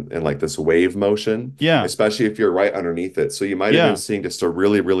side in like this wave motion, Yeah. especially if you're right underneath it. So you might have been Yeah. seeing just a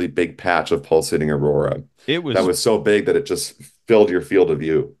really, really big patch of pulsating aurora It that was was so big that it just filled your field of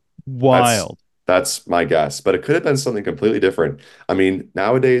view. That's wild. that's my guess, but it could have been something completely different. I mean,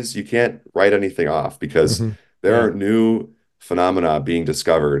 nowadays you can't write anything off because Hmm. there Yeah. are new phenomena being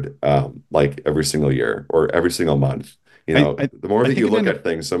discovered like every single year or every single month. I, I, The more I that think you it look ended up at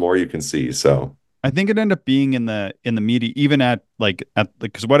things, the more you can see. So, I think it ended up being in the media, even at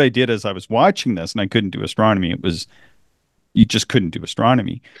because what I did is I was watching this and I couldn't do astronomy. It was you just couldn't do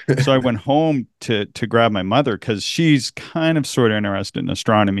astronomy. So I went home to grab my mother because she's kind of sort of interested in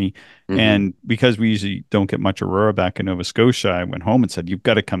astronomy. hmm. And because we usually don't get much aurora back in Nova Scotia, I went home and said, "You've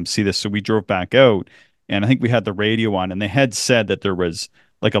got to come see this." So we drove back out, and I think we had the radio on, and they had said that there was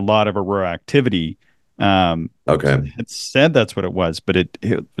like a lot of aurora activity. So they Okay. had said that's what it was, but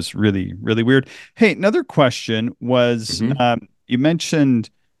it was really, really weird. Hey, another question was Hmm. you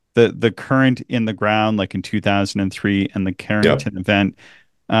mentioned the current in the ground, like in 2003, and the Yep. Carrington event.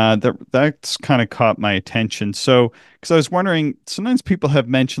 That's kind of caught my attention. So, because I was wondering, sometimes people have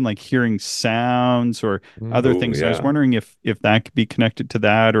mentioned like hearing sounds or other Oh, things. And I was yeah. wondering if that could be connected to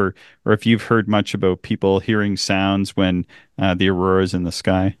that, or if you've heard much about people hearing sounds when the aurora is in the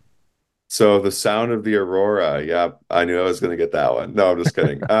sky. So the sound of the aurora. Yeah, I knew I was going to get that one. No, I'm just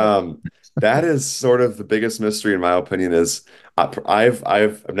kidding. That is sort of the biggest mystery, in my opinion, is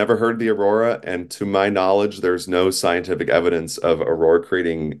I've never heard the aurora, and to my knowledge, there's no scientific evidence of aurora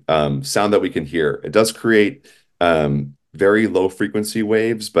creating sound that we can hear. It does create very low frequency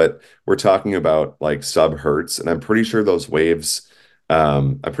waves, but we're talking about like sub-hertz, and I'm pretty sure those waves,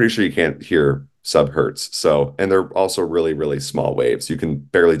 I'm pretty sure you can't hear sub-hertz. So, and they're also really, really small waves. You can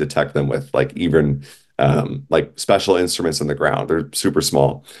barely detect them with like even like special instruments in the ground. They're super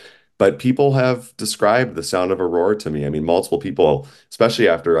small. But people have described the sound of Aurora to me. I mean, multiple people, especially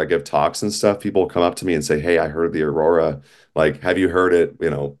after I give talks and stuff, people come up to me and say, "Hey, I heard the Aurora. Like, have you heard it? You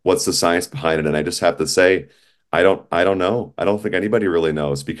know, what's the science behind it?" And I just have to say, I don't know. I don't think anybody really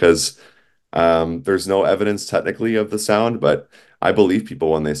knows because there's no evidence technically of the sound, but I believe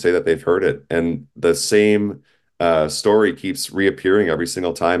people when they say that they've heard it. And the same story keeps reappearing every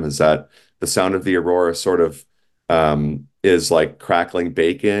single time is that the sound of the aurora sort of is like crackling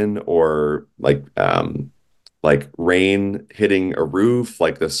bacon or like rain hitting a roof,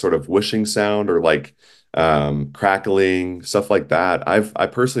 like this sort of whooshing sound or like crackling, stuff like that. I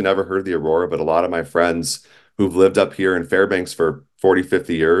personally never heard the aurora, but a lot of my friends who've lived up here in Fairbanks for 40,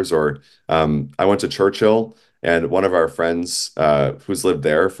 50 years, or I went to Churchill and one of our friends who's lived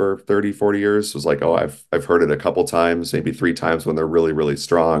there for 30, 40 years was like, oh, I've heard it a couple times, maybe three times when they're really, really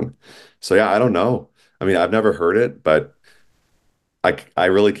strong. So yeah, I don't know. I mean, I've never heard it, but I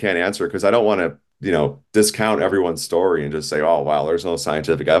really can't answer because I don't want to, discount everyone's story and just say, oh, wow, there's no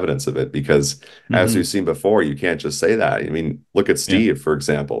scientific evidence of it. Because as Hmm. we've seen before, you can't just say that. I mean, look at Yeah. Steve, for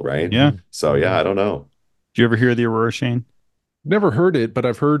example, right? Yeah. So yeah, I don't know. Do you ever hear the Aurora, Shane? Never heard it, but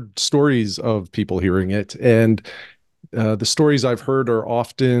I've heard stories of people hearing it, and the stories I've heard are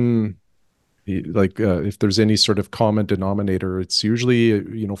often like if there's any sort of common denominator, it's usually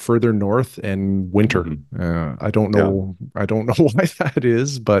further north and winter. Hmm. Yeah. I don't know why that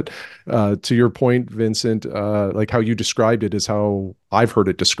is, but to your point, Vincent, like how you described it is how I've heard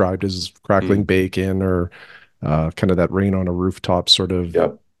it described as crackling Mm. bacon or kind of that rain on a rooftop sort of,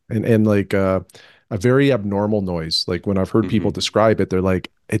 Yep. and like a very abnormal noise. Like when I've heard people Hmm. describe it, they're like,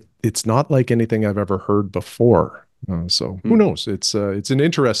 it's not like anything I've ever heard before. So who Hmm. knows? It's an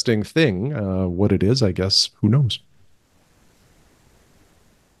interesting thing. What it is, I guess, who knows?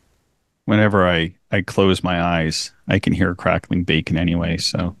 Whenever I close my eyes, I can hear crackling bacon anyway.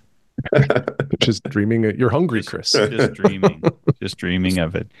 So Just dreaming it. You're hungry, just Chris. just dreaming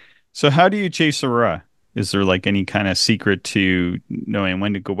of it. So how do you chase Aurora? Is there like any kind of secret to knowing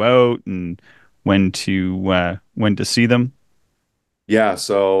when to go out and when to see them? Yeah,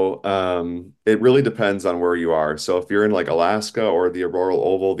 so it really depends on where you are. So if you're in like Alaska or the Auroral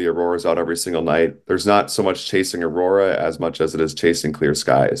Oval, the aurora's out every single night. There's not so much chasing aurora as much as it is chasing clear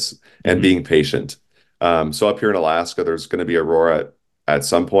skies and Hmm. being patient. So up here in Alaska, there's going to be aurora at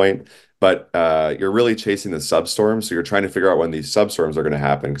some point, but you're really chasing the substorms. So you're trying to figure out when these substorms are going to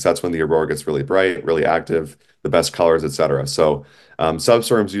happen because that's when the aurora gets really bright, really active, the best colors, etc. So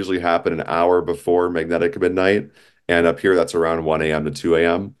substorms usually happen an hour before magnetic midnight. And up here, that's around 1 a.m. to 2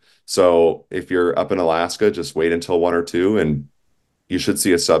 a.m. So if you're up in Alaska, just wait until 1 or 2, and you should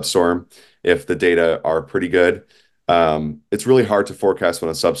see a substorm if the data are pretty good. It's really hard to forecast when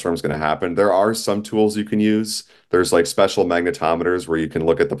a substorm is going to happen. There are some tools you can use. There's like special magnetometers where you can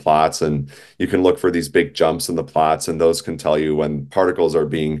look at the plots and you can look for these big jumps in the plots, and those can tell you when particles are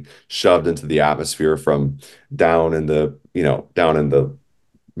being shoved into the atmosphere from down in the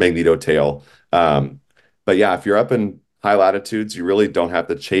magneto tail. But yeah, if you're up in high latitudes, you really don't have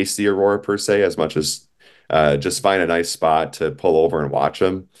to chase the aurora per se as much as just find a nice spot to pull over and watch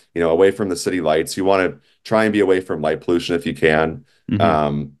them. Away from the city lights. You want to try and be away from light pollution if you can.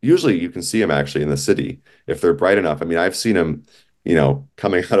 Hmm. Usually you can see them actually in the city if they're bright enough. I mean, I've seen them,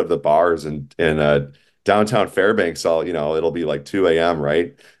 coming out of the bars in downtown Fairbanks. It'll be like 2 a.m.,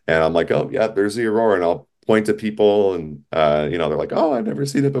 right? And I'm like, oh yeah, there's the aurora, and I'll point to people, and they're like, oh, I've never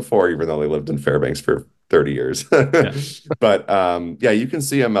seen it before, even though they lived in Fairbanks for 30 years. Yeah. But yeah, you can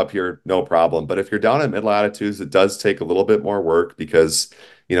see them up here, no problem. But if you're down at mid latitudes, it does take a little bit more work because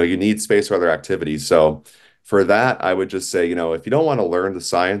you need space for other activities. So for that, I would just say, if you don't want to learn the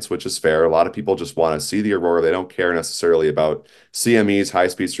science, which is fair, a lot of people just want to see the aurora. They don't care necessarily about CMEs, high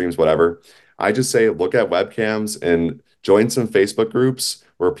speed streams, whatever. I just say look at webcams and join some Facebook groups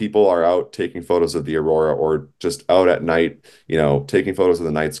where people are out taking photos of the aurora or just out at night, taking photos of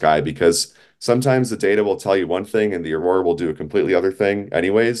the night sky, because sometimes the data will tell you one thing and the aurora will do a completely other thing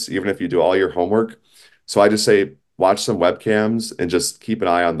anyways, even if you do all your homework. So I just say watch some webcams and just keep an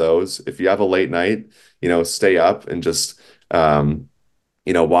eye on those. If you have a late night, stay up and just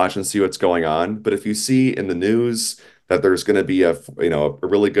watch and see what's going on. But if you see in the news that there's going to be a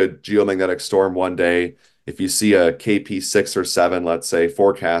really good geomagnetic storm one day, if you see a KP 6 or 7, let's say,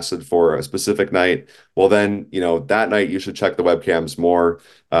 forecasted for a specific night, well, then, that night you should check the webcams more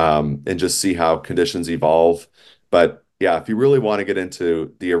and just see how conditions evolve. But yeah, if you really want to get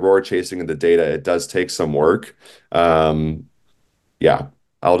into the aurora chasing and the data, it does take some work. Um, yeah,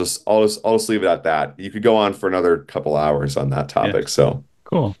 I'll just leave it at that. You could go on for another couple hours on that Yeah, topic. So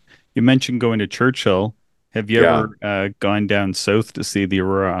cool. You mentioned going to Churchill. Have you yeah. ever gone down south to see the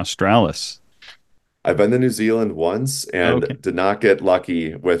Aurora Australis? I've been to New Zealand once and Okay. did not get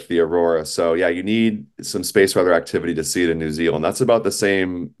lucky with the aurora. So yeah, you need some space weather activity to see it in New Zealand. That's about the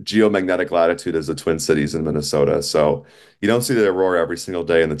same geomagnetic latitude as the Twin Cities in Minnesota. So you don't see the aurora every single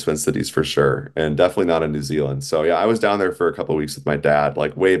day in the Twin Cities for sure, and definitely not in New Zealand. So yeah, I was down there for a couple of weeks with my dad,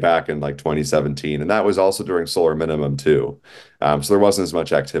 like way back in like 2017, and that was also during solar minimum too. So there wasn't as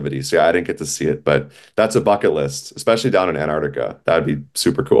much activity. So yeah, I didn't get to see it, but that's a bucket list, especially down in Antarctica. That'd be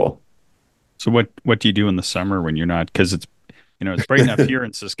super cool. So what do you do in the summer when you're not? Because it's bright enough here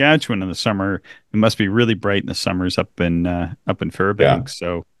in Saskatchewan in the summer. It must be really bright in the summers up in Yeah. Fairbanks.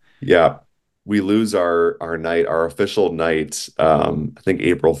 So Yeah, we lose our night, our official night, I think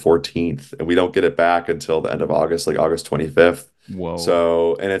April 14th, and we don't get it back until the end of August, like August 25th. whoa,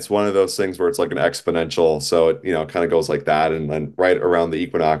 So, and it's one of those things where it's like an exponential. So it, kind of goes like that. And then right around the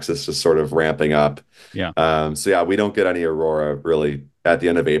equinox, it's just sort of ramping up. yeah. So yeah, we don't get any aurora really at the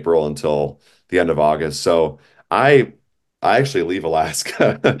end of April until the end of August. So I I actually leave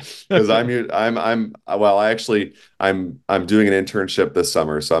Alaska because well, I'm doing an internship this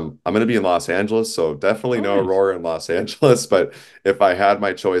summer, so I'm going to be in Los Angeles, so definitely Oh, no nice. aurora in Los Angeles, but if I had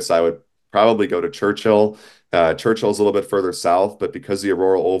my choice, I would probably go to Churchill. Churchill's a little bit further south, but because the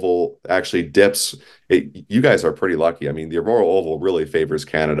Aurora Oval actually dips, you guys are pretty lucky. I mean, the Aurora Oval really favors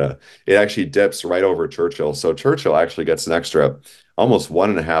Canada. It actually dips right over Churchill. So Churchill actually gets an extra almost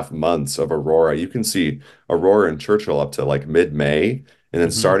 1.5 months of Aurora. You can see Aurora in Churchill up to like mid-May. And then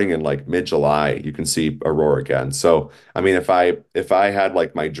Hmm. starting in like mid-July, you can see Aurora again. So, I mean, if I had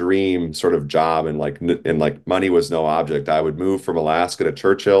like my dream sort of job and like money was no object, I would move from Alaska to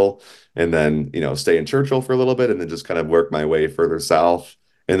Churchill and then stay in Churchill for a little bit and then just kind of work my way further south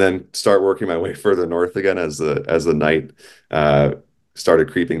and then start working my way further north again as the night uh started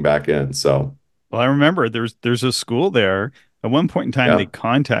creeping back in. So Well, I remember there's a school there. At one point in time, they yeah.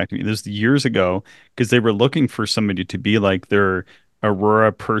 contacted me. This is years ago because they were looking for somebody to be like their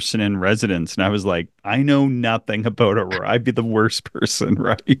Aurora person in residence, and I was like, I know nothing about Aurora. I'd be the worst person,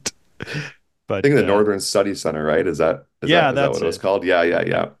 right? I But think the Northern Study Center, right? Is that is yeah, that is that that's what it was it. called? Yeah, yeah,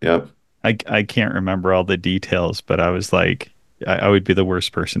 yeah, yeah. I can't remember all the details, but I was like, I would be the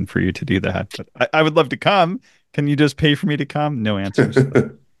worst person for you to do that. But I would love to come. Can you just pay for me to come? No answer.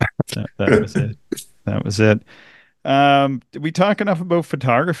 So that was it. That was it. Did we talk enough about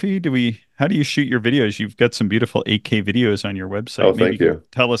photography? How do you shoot your videos? You've got some beautiful 8K videos on your website. Oh, Maybe thank you could you.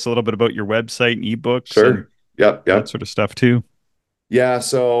 tell us a little bit about your website and ebooks and Sure. Yep, that yep. sort of stuff too. Yeah,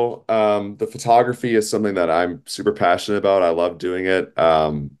 so the photography is something that I'm super passionate about. I love doing it.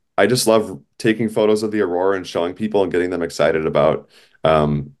 I just love taking photos of the aurora and showing people and getting them excited about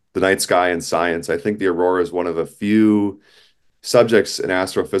the night sky and science. I think the aurora is one of the few subjects in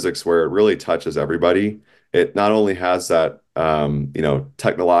astrophysics where it really touches everybody. It not only has that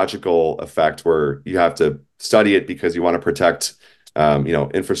technological effect where you have to study it because you want to protect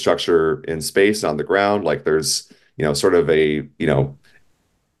infrastructure in space on the ground. Like there's sort of a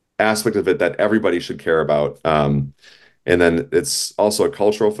aspect of it that everybody should care about. And then it's also a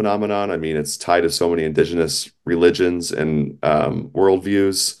cultural phenomenon. I mean, it's tied to so many indigenous religions and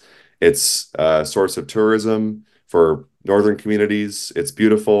worldviews. It's a source of tourism for northern communities. It's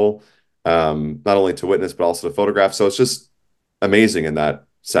beautiful, not only to witness, but also to photograph. So it's just amazing in that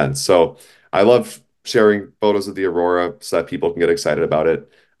sense. So I love sharing photos of the aurora so that people can get excited about it.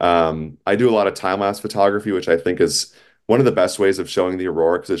 I do a lot of time-lapse photography, which I think is one of the best ways of showing the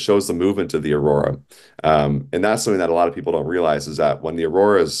aurora because it shows the movement of the aurora. And that's something that a lot of people don't realize is that when the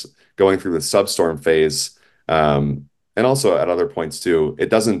aurora is going through the substorm phase, and also at other points too, it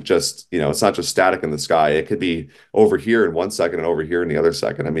doesn't just, it's not just static in the sky. It could be over here in 1 second and over here in the other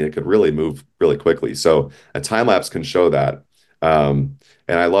second. I mean, it could really move really quickly. So a time lapse can show that. And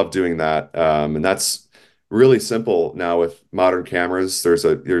I love doing that. And that's really simple now with modern cameras. There's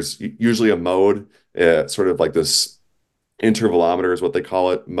usually a mode, sort of like this intervalometer is what they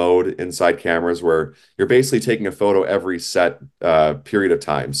call it, mode inside cameras where you're basically taking a photo every set period of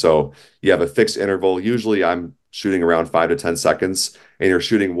time. So you have a fixed interval. Usually I'm shooting around 5 to 10 seconds, and you're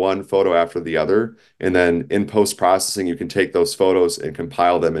shooting one photo after the other. And then in post-processing, you can take those photos and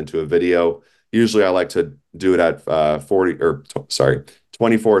compile them into a video. Usually I like to do it at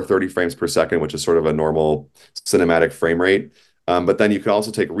 24 or 30 frames per second, which is sort of a normal cinematic frame rate. But then you can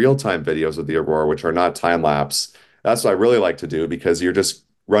also take real-time videos of the aurora, which are not time-lapse. That's what I really like to do because you're just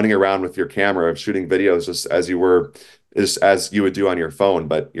running around with your camera shooting videos just as you were just as you would do on your phone,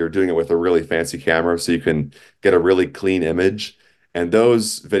 but you're doing it with a really fancy camera so you can get a really clean image. And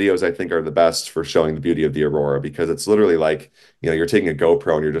those videos I think are the best for showing the beauty of the aurora because it's literally like, you're taking a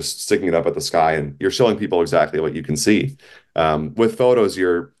GoPro and you're just sticking it up at the sky and you're showing people exactly what you can see. With photos,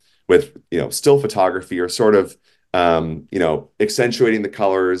 with still photography, you're sort of accentuating the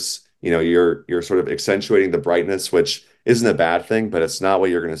colors. You're sort of accentuating the brightness, which isn't a bad thing, but it's not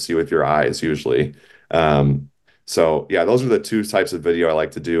what you're going to see with your eyes usually. So yeah, those are the two types of video I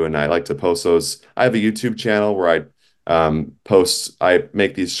like to do, and I like to post those. I have a YouTube channel where I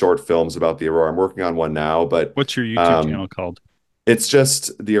make these short films about the aurora. I'm working on one now, but What's your YouTube um, channel called? it's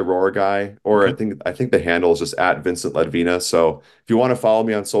just the Aurora guy, or Okay. I think the handle is just at Vincent Ledvina. So if you want to follow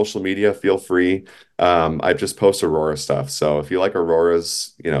me on social media, feel free. I just post Aurora stuff. So if you like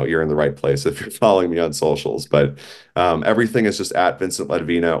Auroras, you're in the right place if you're following me on socials. But everything is just at Vincent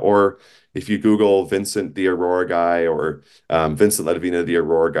Ledvina. Or if you Google Vincent the Aurora guy or Vincent Ledvina the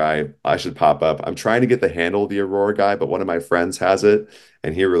Aurora guy, I should pop up. I'm trying to get the handle the Aurora guy, but one of my friends has it,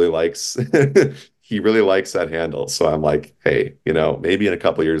 and he really likes he really likes that handle. So I'm like, hey, maybe in a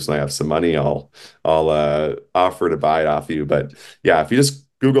couple of years when I have some money, I'll offer to buy it off you. But yeah, if you just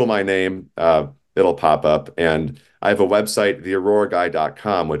Google my name, it'll pop up. And I have a website,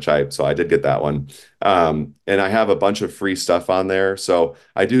 theauroraguy.com, so I did get that one. And I have a bunch of free stuff on there. So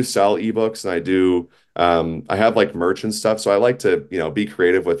I do sell ebooks and I have like merch and stuff. So I like to, be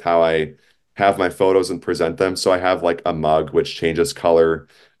creative with how I have my photos and present them. So I have like a mug which changes color,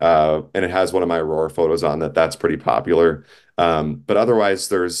 and it has one of my Aurora photos on that's pretty popular. But otherwise,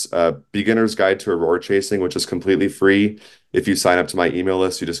 there's a beginner's guide to Aurora chasing, which is completely free. If you sign up to my email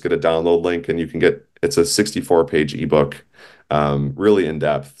list, you just get a download link and it's a 64-page ebook, really in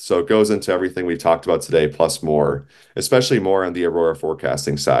depth. So it goes into everything we talked about today, plus more, especially more on the Aurora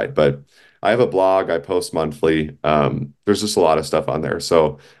forecasting side. But I have a blog, I post monthly. There's just a lot of stuff on there.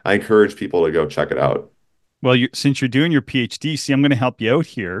 So I encourage people to go check it out. Well, since you're doing your PhD, see, I'm going to help you out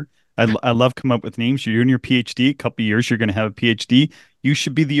here. I love come up with names. You're doing your PhD. A couple of years, you're going to have a PhD. You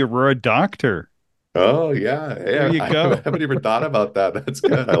should be the Aurora doctor. Oh yeah, There yeah. you I go. haven't even thought about that. That's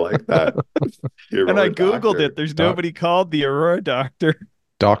good. I like that. The And I Aurora Googled it. doctor, There's Doc, nobody called the Aurora doctor.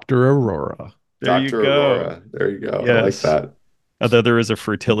 Dr. Aurora. There you Dr. go. Aurora. There you go. I like Yes. that. Although there is a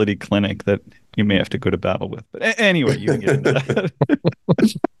fertility clinic that you may have to go to battle with. But anyway, you can get into that.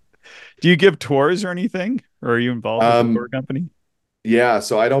 Do you give tours or anything? Or are you involved with the tour Um, company? Yeah,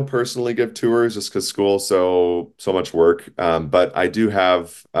 so I don't personally give tours just because school's so much work. But I do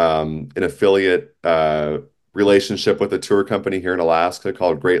have an affiliate relationship with a tour company here in Alaska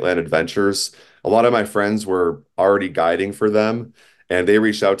called Great Land Adventures. A lot of my friends were already guiding for them, and they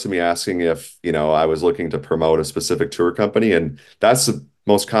reached out to me asking if, I was looking to promote a specific tour company. And that's the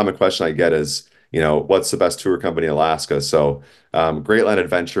most common question I get is, what's the best tour company in Alaska? So Great Land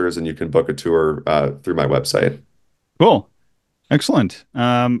Adventures, and you can book a tour through my website. Cool. Excellent.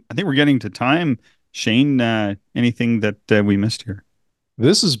 I think we're getting to time. Shane, anything that we missed here?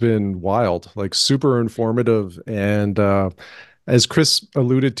 This has been wild, like super informative. And as Chris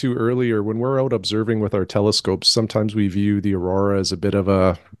alluded to earlier, when we're out observing with our telescopes, sometimes we view the aurora as a bit of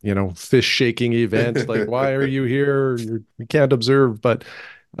a, fish shaking event. Like, why are you here? We can't observe. But,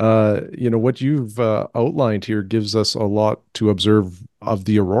 what you've outlined here gives us a lot to observe of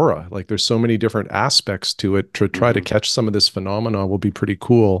the aurora. Like, there's so many different aspects to it. To try to Mhm. catch some of this phenomena will be pretty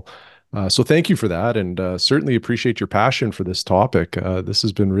cool. So thank you for that, and certainly appreciate your passion for this topic. This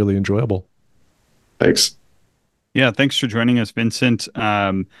has been really enjoyable. Thanks. Yeah, thanks for joining us, Vincent.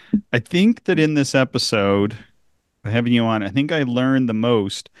 I think that in this episode, having you on, I think I learned the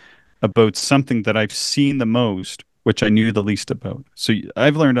most about something that I've seen the most, which I knew the least about. So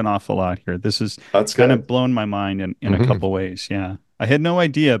I've learned an awful lot here. This has That's kind of good. blown my mind in a Mhm. couple ways. Yeah. I had no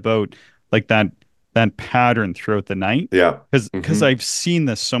idea about like that pattern throughout the night Yeah. because Hmm. I've seen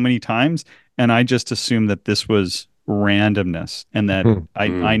this so many times and I just assumed that this was randomness and that Mhm.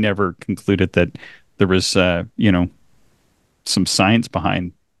 I never concluded that there was some science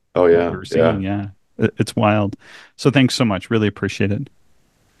behind Oh what we yeah. were seeing. Yeah. Yeah. It's wild. So thanks so much. Really appreciate it.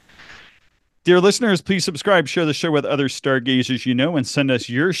 Dear listeners, please subscribe, share the show with other stargazers you know, and send us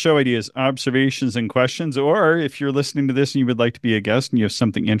your show ideas, observations, and questions. Or if you're listening to this and you would like to be a guest and you have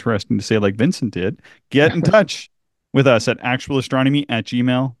something interesting to say, like Vincent did, get in touch with us at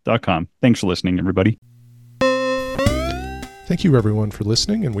actualastronomy@gmail.com. Thanks for listening, everybody. Thank you, everyone, for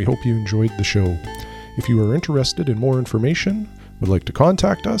listening, and we hope you enjoyed the show. If you are interested in more information, would like to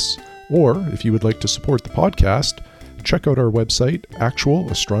contact us, or if you would like to support the podcast, check out our website,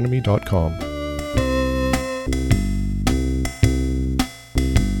 actualastronomy.com.